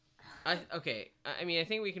 I mean, I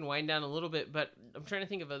think we can wind down a little bit, but I'm trying to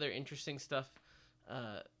think of other interesting stuff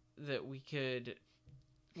that we could.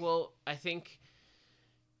 Well, I'm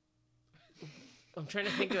trying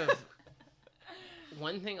to think of.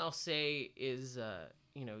 One thing I'll say is,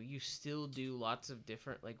 you still do lots of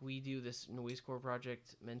different. Like we do this noisecore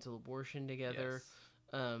project, Mental Abortion together.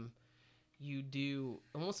 Yes. You do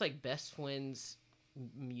almost like Best Fwends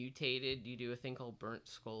mutated. You do a thing called Burnt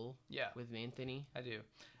Skull. Yeah. With Anthony. I do.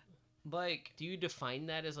 Like, do you define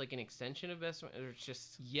that as like an extension of Best Fwends, or it's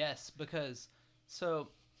just? Yes, because so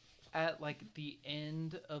at like the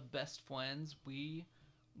end of Best Fwends, we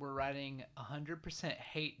were writing 100%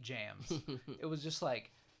 hate jams. It was just like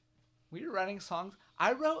we were writing songs.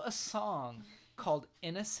 I wrote a song called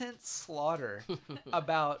Innocent Slaughter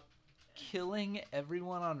about killing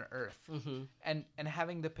everyone on Earth, and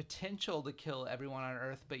having the potential to kill everyone on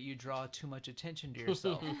Earth, but you draw too much attention to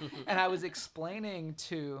yourself. And I was explaining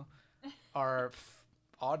to our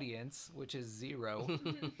audience, which is 0,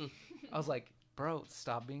 I was like, bro,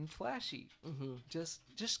 stop being flashy.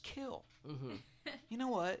 Just kill. You know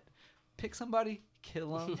what? Pick somebody,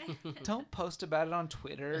 kill them. Don't post about it on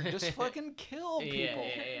Twitter. Just fucking kill people.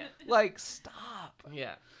 Yeah. Like, stop.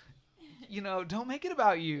 Yeah. Don't make it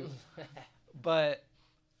about you. But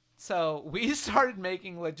So we started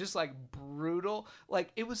making like just like brutal,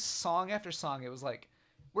 like it was song after song. It was like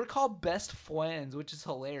we're called Best Fwends, which is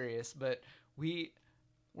hilarious, but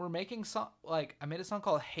we're making song like I made a song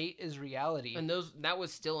called Hate Is Reality. And that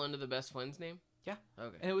was still under the Best Fwends name? Yeah.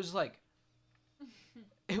 Okay. And it was like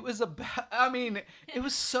it was about I mean, it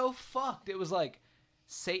was so fucked. It was like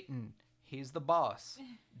Satan, he's the boss.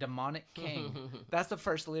 Demonic king. That's the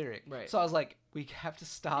first lyric. Right. So I was like, we have to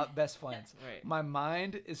stop Best Friends. Right. My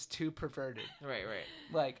mind is too perverted. Right.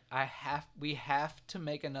 Like we have to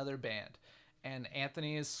make another band. And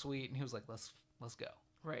Anthony is sweet, and he was like, let's go.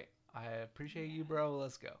 Right. I appreciate you, bro.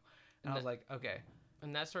 Let's go. And I was like, okay.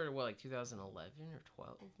 And that started what, like 2011 or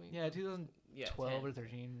 12? Maybe? Yeah, 2012 or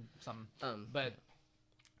 13, something. But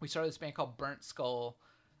we started this band called Burnt Skull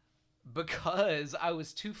because I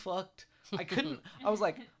was too fucked. I couldn't. I was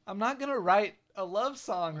like, I'm not gonna write a love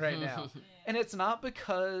song right now. And it's not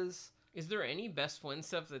because. Is there any Best Friend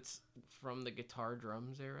stuff that's from the guitar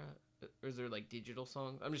drums era? Or is there like digital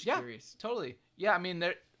songs? I'm just curious. Totally. Yeah, I mean,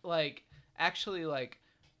 they're like actually like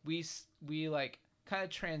we like kind of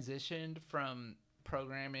transitioned from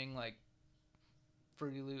programming like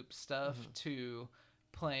Fruity Loop stuff to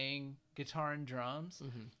playing guitar and drums,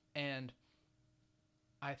 and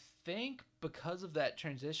I think because of that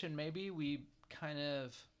transition, maybe we kind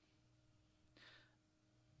of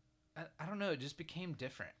I don't know, it just became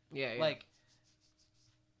different. Yeah.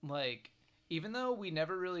 Like even though we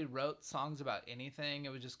never really wrote songs about anything,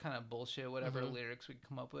 it was just kind of bullshit, whatever lyrics we could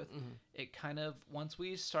come up with. It kind of, once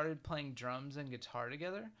we started playing drums and guitar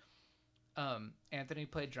together, Anthony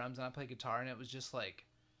played drums and I played guitar, and it was just like,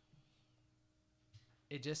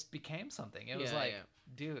 it just became something. It was like,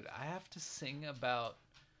 dude, I have to sing about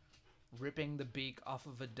ripping the beak off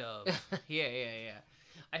of a dove. Yeah.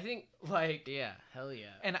 I think, like, hell yeah.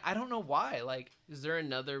 And I don't know why. Like, is there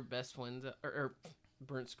another Best Friends or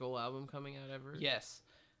Burnt Skull album coming out ever? Yes.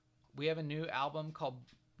 We have a new album called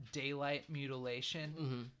Daylight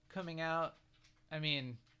Mutilation coming out. I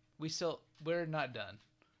mean, we're not done.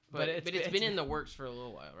 But it's been in the works for a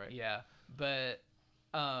little while, right? Yeah. But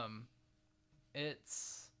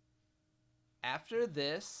it's after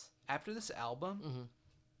this album,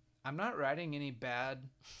 I'm not writing any bad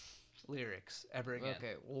lyrics ever again.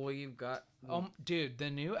 Okay. Well, you've got dude, the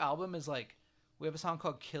new album is like, we have a song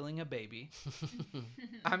called Killing a Baby.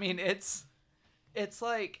 I mean, it's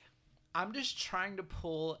like I'm just trying to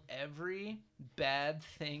pull every bad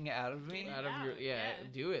thing out of me. Out of your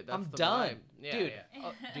do it. That's I'm the done. vibe. Yeah, dude.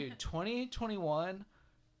 Dude, 2021,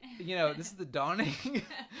 you know, this is the dawning.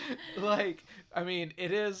 Like, I mean,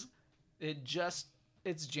 it's January.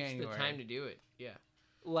 It's the time to do it. Yeah.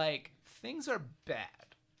 Like, things are bad.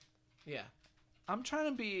 Yeah. I'm trying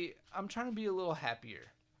to be a little happier.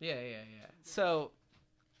 Yeah. So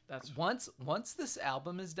that's once this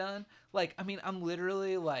album is done, like, I mean, I'm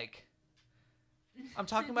literally like, I'm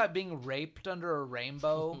talking about being raped under a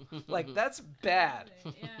rainbow. Like, that's bad.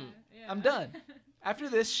 Yeah. I'm done. After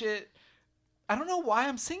this shit, I don't know why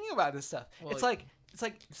I'm singing about this stuff. Well, it's like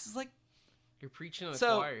this is like you're preaching to the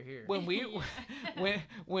choir here. When we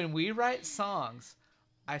when we write songs,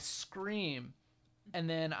 I scream, and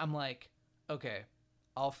then I'm like, okay,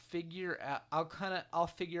 I'll figure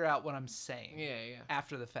out what I'm saying. Yeah.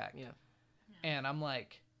 After the fact. Yeah. And I'm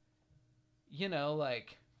like, you know,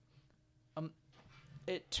 like,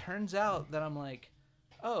 it turns out that I'm like,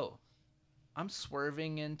 oh, I'm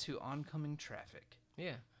swerving into oncoming traffic.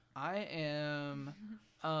 Yeah. I am,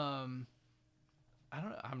 I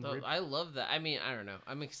don't know. I love that. I mean, I don't know.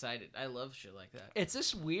 I'm excited. I love shit like that. It's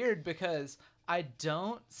just weird because I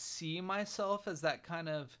don't see myself as that kind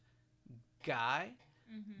of guy.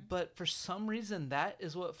 But for some reason, that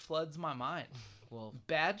is what floods my mind. Well,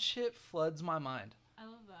 bad shit floods my mind. I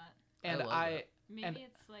love that. And maybe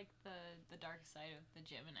it's like the dark side of the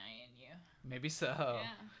Gemini in you. Maybe so. Yeah.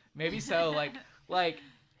 Maybe so.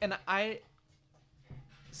 And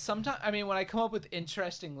sometimes, I mean, when I come up with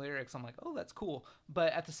interesting lyrics, I'm like, oh, that's cool.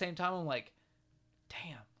 But at the same time, I'm like,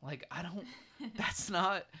 damn, like,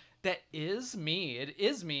 that is me. It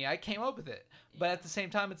is me. I came up with it. But at the same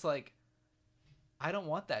time, it's like, I don't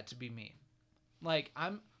want that to be me. Like,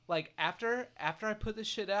 I'm like, after I put this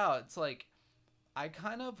shit out, it's like, I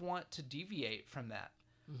kind of want to deviate from that.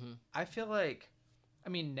 I feel like, I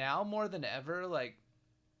mean, now more than ever, like,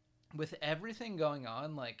 with everything going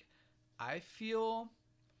on, like, I feel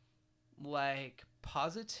like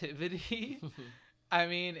positivity, I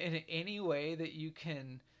mean, in any way that you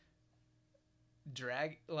can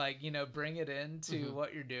drag, like, you know, bring it into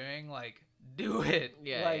what you're doing, like, do it.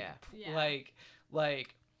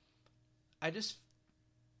 Like, I just,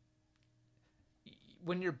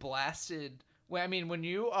 when you're blasted when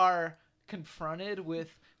you are confronted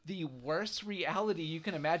with the worst reality you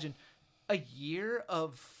can imagine, a year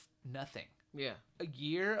of nothing. Yeah. A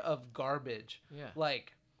year of garbage. Yeah.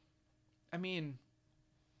 Like, I mean,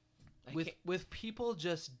 with people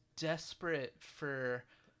just desperate for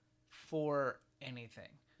anything.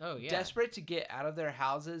 Oh yeah. Desperate to get out of their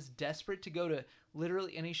houses, desperate to go to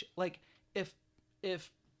literally any like if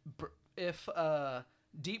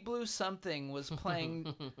Deep Blue Something was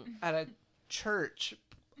playing at a church,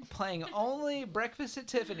 playing only Breakfast at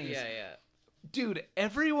Tiffany's. Yeah. Dude,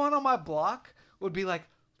 everyone on my block would be like,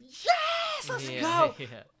 yes, let's go.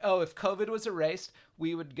 Yeah. Oh, if COVID was erased,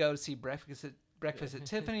 we would go see Breakfast at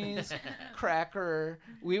Tiffany's, Cracker.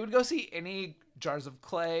 We would go see any Jars of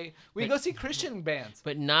Clay. We'd go see Christian bands.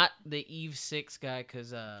 But not the Eve 6 guy,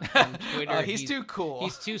 because on Twitter... he's too cool.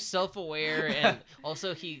 He's too self-aware, and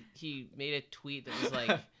also he made a tweet that was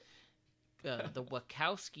like, the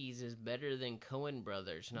Wachowskis is better than Coen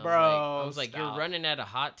Brothers. And I was like, you're running out of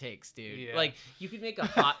hot takes, dude. Yeah. Like, you could make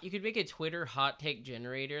a Twitter hot take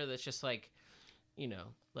generator that's just like,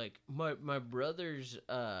 like, my brother's...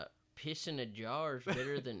 piss in a jar is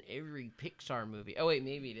better than every Pixar movie. Oh wait,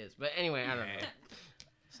 maybe it is. But anyway, I don't know.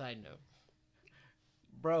 Side note.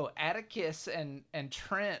 Bro, Atticus and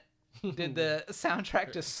Trent did the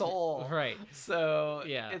soundtrack to Soul. Right. So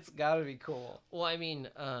yeah, it's gotta be cool. Well, I mean,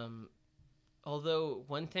 although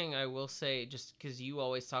one thing I will say, just because you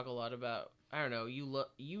always talk a lot about, I don't know, you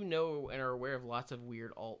know and are aware of lots of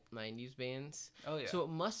weird alt 90s bands. Oh yeah. So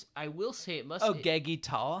I will say it must. Oh, Geggy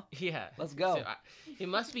Taw. Yeah. Let's go. So it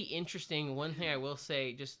must be interesting. One thing I will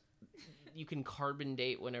say, just you can carbon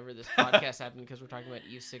date whenever this podcast happened, because we're talking about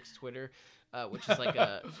Eve 6 Twitter, which is like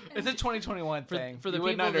a... It's a 2021 thing. For the you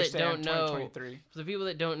people that don't know, 2023. For the people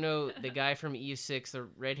that don't know, the guy from Eve 6, the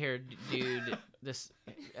red-haired dude, this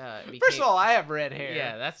First of all, I have red hair.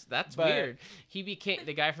 Yeah, that's weird. He became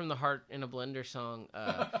the guy from the Heart in a Blender song.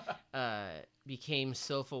 Became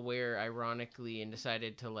self-aware, ironically, and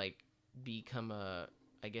decided to like become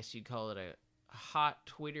I guess you'd call it a hot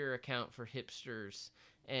Twitter account for hipsters.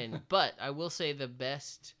 But I will say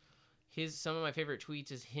some of my favorite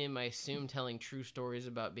tweets is him, I assume, telling true stories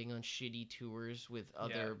about being on shitty tours with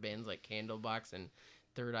other bands like Candlebox and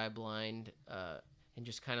Third Eye Blind, and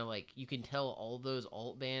just kind of like, you can tell all those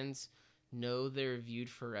alt bands know they're viewed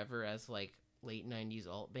forever as like late 90s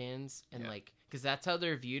alt bands, and like, because that's how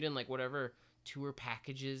they're viewed in like whatever tour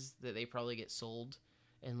packages that they probably get sold,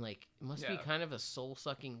 and like it must be kind of a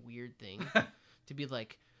soul-sucking weird thing to be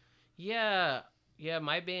like, yeah,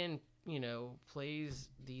 my band, plays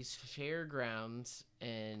these fairgrounds,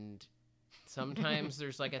 and sometimes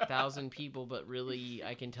there's like 1,000 people, but really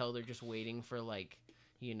I can tell they're just waiting for like,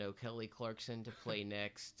 Kelly Clarkson to play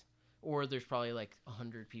next. Or there's probably like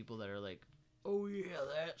 100 people that are like, oh yeah,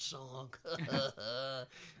 that song.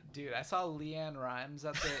 Dude, I saw Leanne Rimes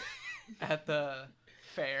at the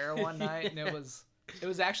fair one night, and it was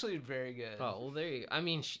actually very good. Oh, well, there you go. I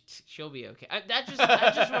mean, she'll be okay. That's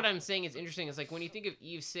just what I'm saying is interesting. It's like when you think of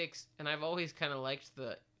Eve 6, and I've always kind of liked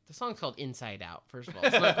the song's called Inside Out, first of all.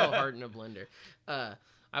 It's not called Heart in a Blender. I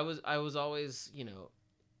was always,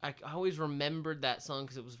 I always remembered that song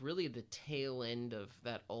because it was really the tail end of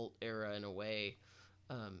that alt era in a way.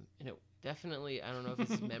 And it definitely, I don't know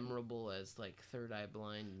if it's memorable as like Third Eye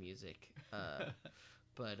Blind music.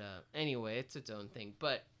 But anyway, it's its own thing.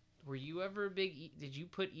 But were you ever a big... Did you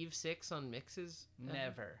put Eve 6 on mixes?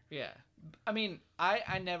 Never. Yeah. I mean,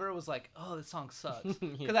 I never was like, oh, this song sucks.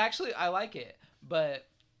 Because actually, I like it. But,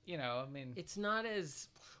 I mean... It's not as...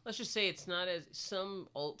 Let's just say it's not as... Some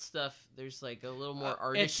alt stuff, there's like a little more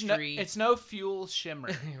artistry. It's no Fuel Shimmer.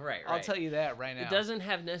 Right. I'll tell you that right now. It doesn't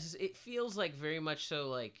have It feels like very much so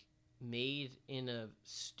like made in a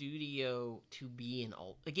studio to be an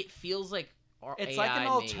alt. Like it feels like it's AI like an made.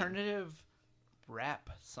 Alternative rap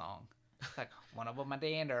song. It's like, one of them a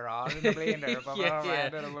dander, all in the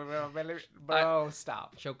blender. Bro,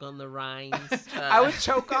 stop. Choke on the rinds. I would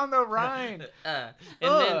choke on the rind. And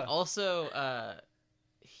then also, I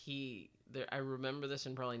remember this,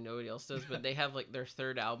 and probably nobody else does, but they have like their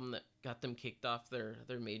third album that got them kicked off their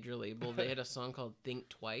major label. They had a song called Think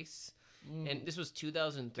Twice. And this was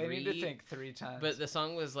 2003. They need to think 3 times. But the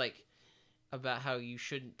song was like about how you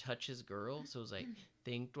shouldn't touch his girl. So it was like,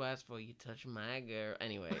 think twice before you touch my girl.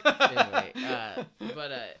 Anyway. But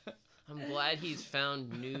I'm glad he's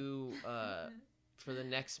found new, for the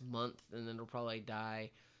next month, and then it'll probably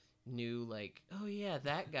die, new, like, oh yeah,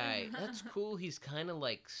 that guy. That's cool. He's kind of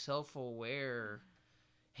like self-aware.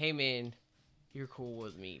 Hey man, you're cool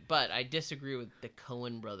with me. But I disagree with the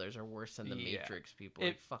Coen brothers are worse than the Matrix people.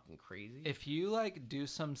 Are fucking crazy. If you like do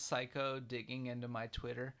some psycho digging into my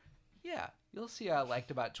Twitter, you'll see I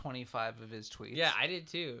liked about 25 of his tweets. Yeah, I did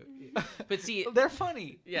too. But see, they're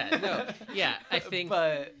funny. Yeah, no, yeah, I think.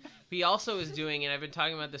 But he also is doing, and I've been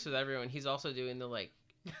talking about this with everyone. He's also doing the like,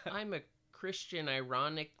 I'm a Christian,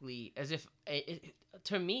 ironically, as if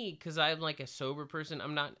to me, because I'm like a sober person.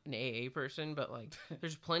 I'm not an AA person, but like,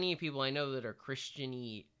 there's plenty of people I know that are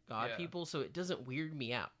Christian-y God people, so it doesn't weird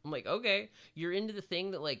me out. I'm like, okay, you're into the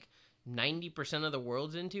thing that like 90% of the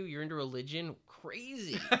world's into. You're into religion.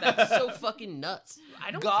 Crazy. That's so fucking nuts.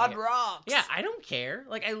 I don't God care. rocks. Yeah, I don't care.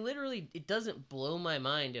 Like, I literally, it doesn't blow my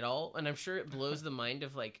mind at all, and I'm sure it blows the mind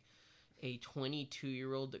of like a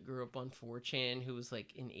 22-year-old that grew up on 4chan who was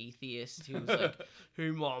like an atheist who was like,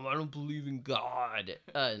 hey mom, I don't believe in God,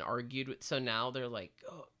 and argued with, so now they're like,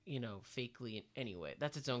 oh, you know, fakely. Anyway,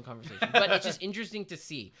 that's its own conversation, but it's just interesting to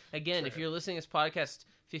see. Again, if you're listening to this podcast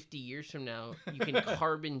 50 years from now, you can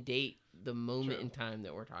carbon date the moment in time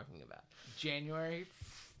that we're talking about. January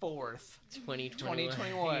 4th,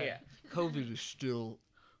 2021. Yeah. COVID was still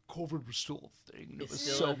a thing. It was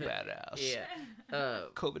so badass. Yeah.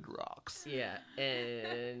 COVID rocks. Yeah.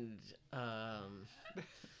 And,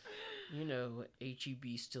 you know,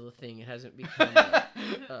 HEB's still a thing. It hasn't become...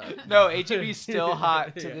 No, HEB's still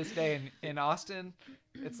hot to this day in Austin.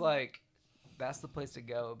 It's like, that's the place to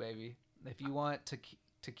go, baby. If you want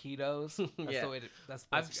taquitos, that's the way to, that's the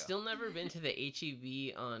place I've to go. still never been to the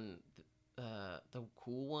HEB on the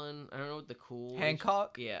cool one. I don't know what the cool...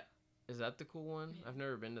 Hancock? Yeah. Is that the cool one? I've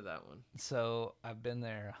never been to that one. So I've been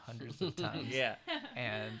there hundreds of times. Yeah.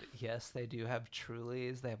 And yes, they do have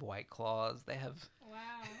Trulies. They have White Claws. They have... Wow.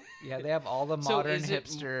 Yeah, they have all the modern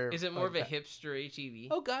hipster... Is it more of a hipster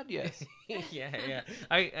HEB? Oh, God, yes. Yeah.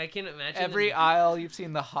 I can imagine... Every aisle, you've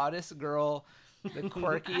seen the hottest girl, the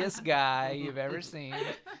quirkiest guy you've ever seen.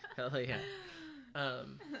 Hell yeah.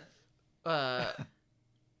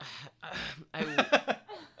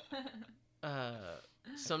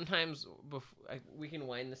 Sometimes we can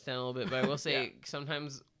wind this down a little bit, but I will say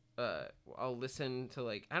sometimes I'll listen to,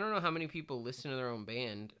 like, I don't know how many people listen to their own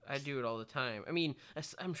band. I do it all the time. I mean,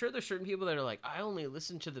 I'm sure there's certain people that are like, I only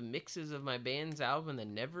listen to the mixes of my band's album and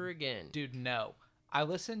then never again. Dude, no. I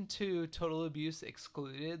listened to Total Abuse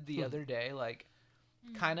Excluded the other day, like,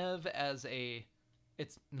 kind of as a...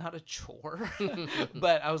 It's not a chore,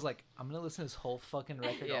 but I was like, I'm going to listen to this whole fucking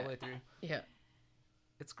record all the way through. Yeah.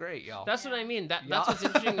 It's great, y'all. That's what I mean. That's what's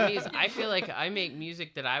interesting to me is I feel like I make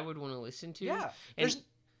music that I would want to listen to. Yeah. And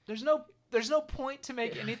There's no point to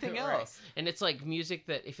make anything else. Right. And it's like music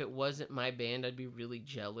that if it wasn't my band, I'd be really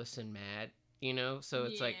jealous and mad, you know? So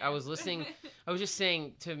it's like I was just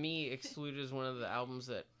saying, to me, Excluded is one of the albums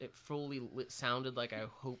that it fully sounded like I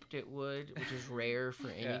hoped it would, which is rare for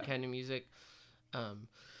any kind of music.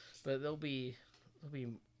 But there'll be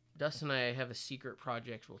Dustin and I have a secret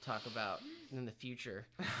project we'll talk about in the future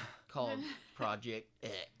called Project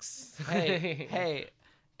X. Hey,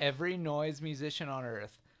 every noise musician on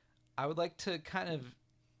earth, I would like to kind of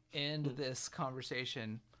end this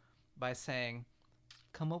conversation by saying,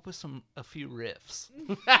 come up with a few riffs.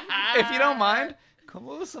 If you don't mind, come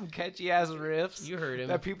up with some catchy ass riffs. You heard him.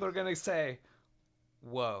 That people are gonna say,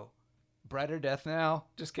 whoa. Brighter Death Now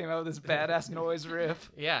just came out with this badass noise riff.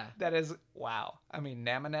 Yeah. That is, wow. I mean,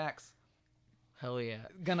 Namanax. Hell yeah.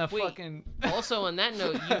 Fucking... Also, on that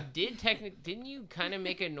note, you didn't you kind of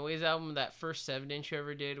make a noise album, that first 7-inch you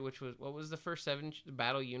ever did, which was, what was the first 7-inch? The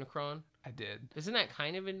Battle Unicron? I did. Isn't that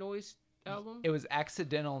kind of a noise album? It was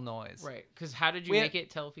accidental noise. Right. Because how did you make it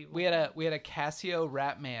tell people? We had a Casio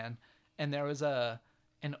Ratman, and there was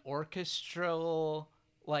an orchestral,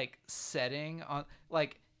 like, setting on,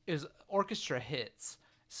 like, it was orchestra hits.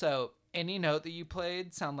 So any note that you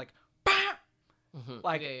played sounded like, bah!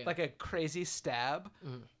 Like a crazy stab.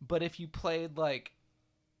 Mm-hmm. But if you played like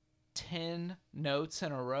 10 notes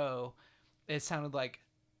in a row, it sounded like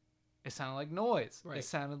noise. Right. It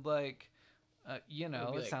sounded like,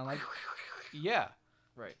 it sounded like, yeah.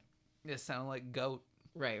 Right. It sounded like goat.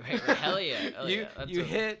 Right. Hell yeah. You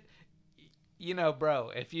hit,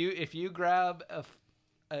 bro, if you grab a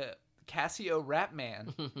Casio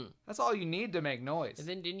Ratman, that's all you need to make noise. And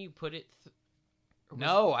then didn't you put it...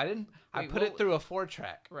 No, I didn't. I put it through a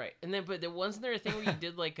 4-track. Right. And then, but wasn't there a thing where you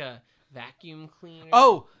did like a vacuum cleaner?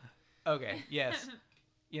 Oh! Okay, yes.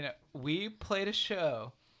 We played a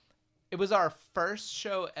show. It was our first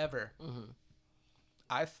show ever. Mm-hmm.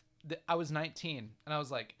 I was 19, and I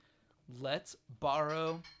was like, let's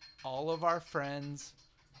borrow all of our friends'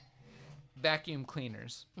 vacuum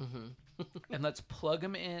cleaners. Mm-hmm. And let's plug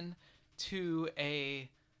them in to a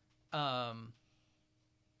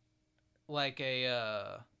like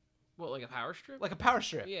a power strip? Like a power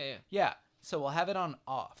strip. Yeah. Yeah. So we'll have it on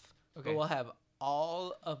off. Okay. But we'll have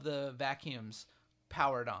all of the vacuums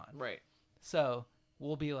powered on. Right. So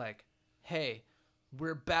we'll be like, hey,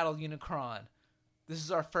 we're Battle Unicron. This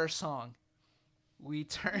is our first song. We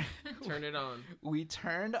turn it on. We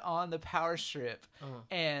turned on the power strip, Uh-huh.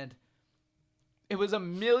 and it was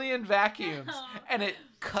 1,000,000 vacuums, and it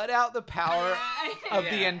cut out the power of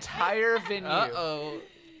the entire venue. Uh-oh.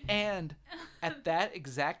 And at that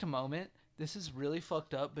exact moment, this is really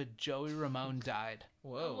fucked up, but Joey Ramone died.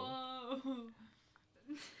 Whoa.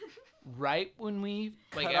 Right when we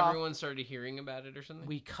Like everyone started hearing about it or something?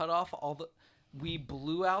 we cut off we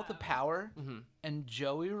blew out the power, Mm-hmm. and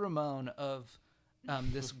Joey Ramone of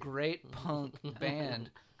this great punk band,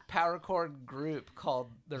 power chord group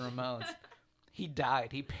called the Ramones, he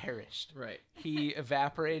died. He perished. Right. He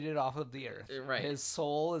evaporated off of the earth. Right. His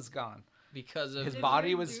soul is gone. Because of His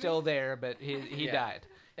body was still there, but he Yeah. died.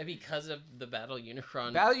 And because of the Battle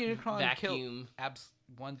Unicron Vacuum vacuum.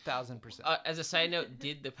 1,000%. As a side note,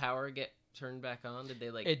 did the power get turned back on? Did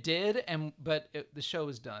they like? It did, but the show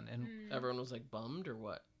was done, and Everyone was like bummed or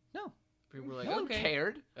what? no, People were like, no one okay.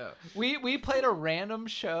 cared. Oh. We played a random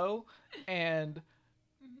show, and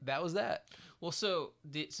that was that. Well, so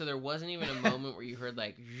there wasn't even a moment where you heard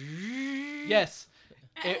like. Yes,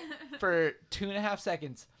 for 2.5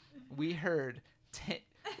 seconds, we heard 10,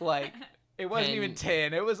 like it wasn't 10. even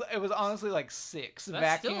 10. It was honestly like 6 That's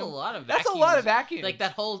vacuum. still a lot of vacuums. That's a lot of vacuums. Like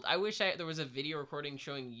that whole. I wish there was a video recording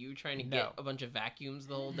showing you trying to No. get a bunch of vacuums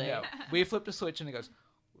the whole day. No, we flipped a switch and it goes,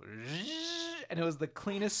 and it was the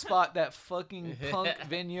cleanest spot that fucking punk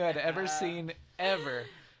venue I'd ever seen ever.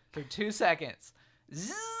 For 2 seconds,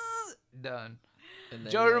 done. And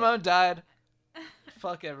then, Joey Ramone died.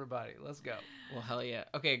 Fuck everybody. Let's go. Well, hell yeah.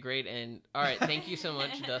 Okay, great. And all right, thank you so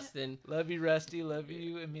much, Dustin. Love you, Rusty. Love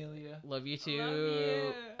you, Emelia. Love you too. Love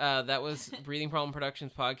you. That was Breathing Problem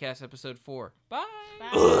Productions podcast episode 4. Bye.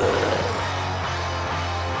 Bye.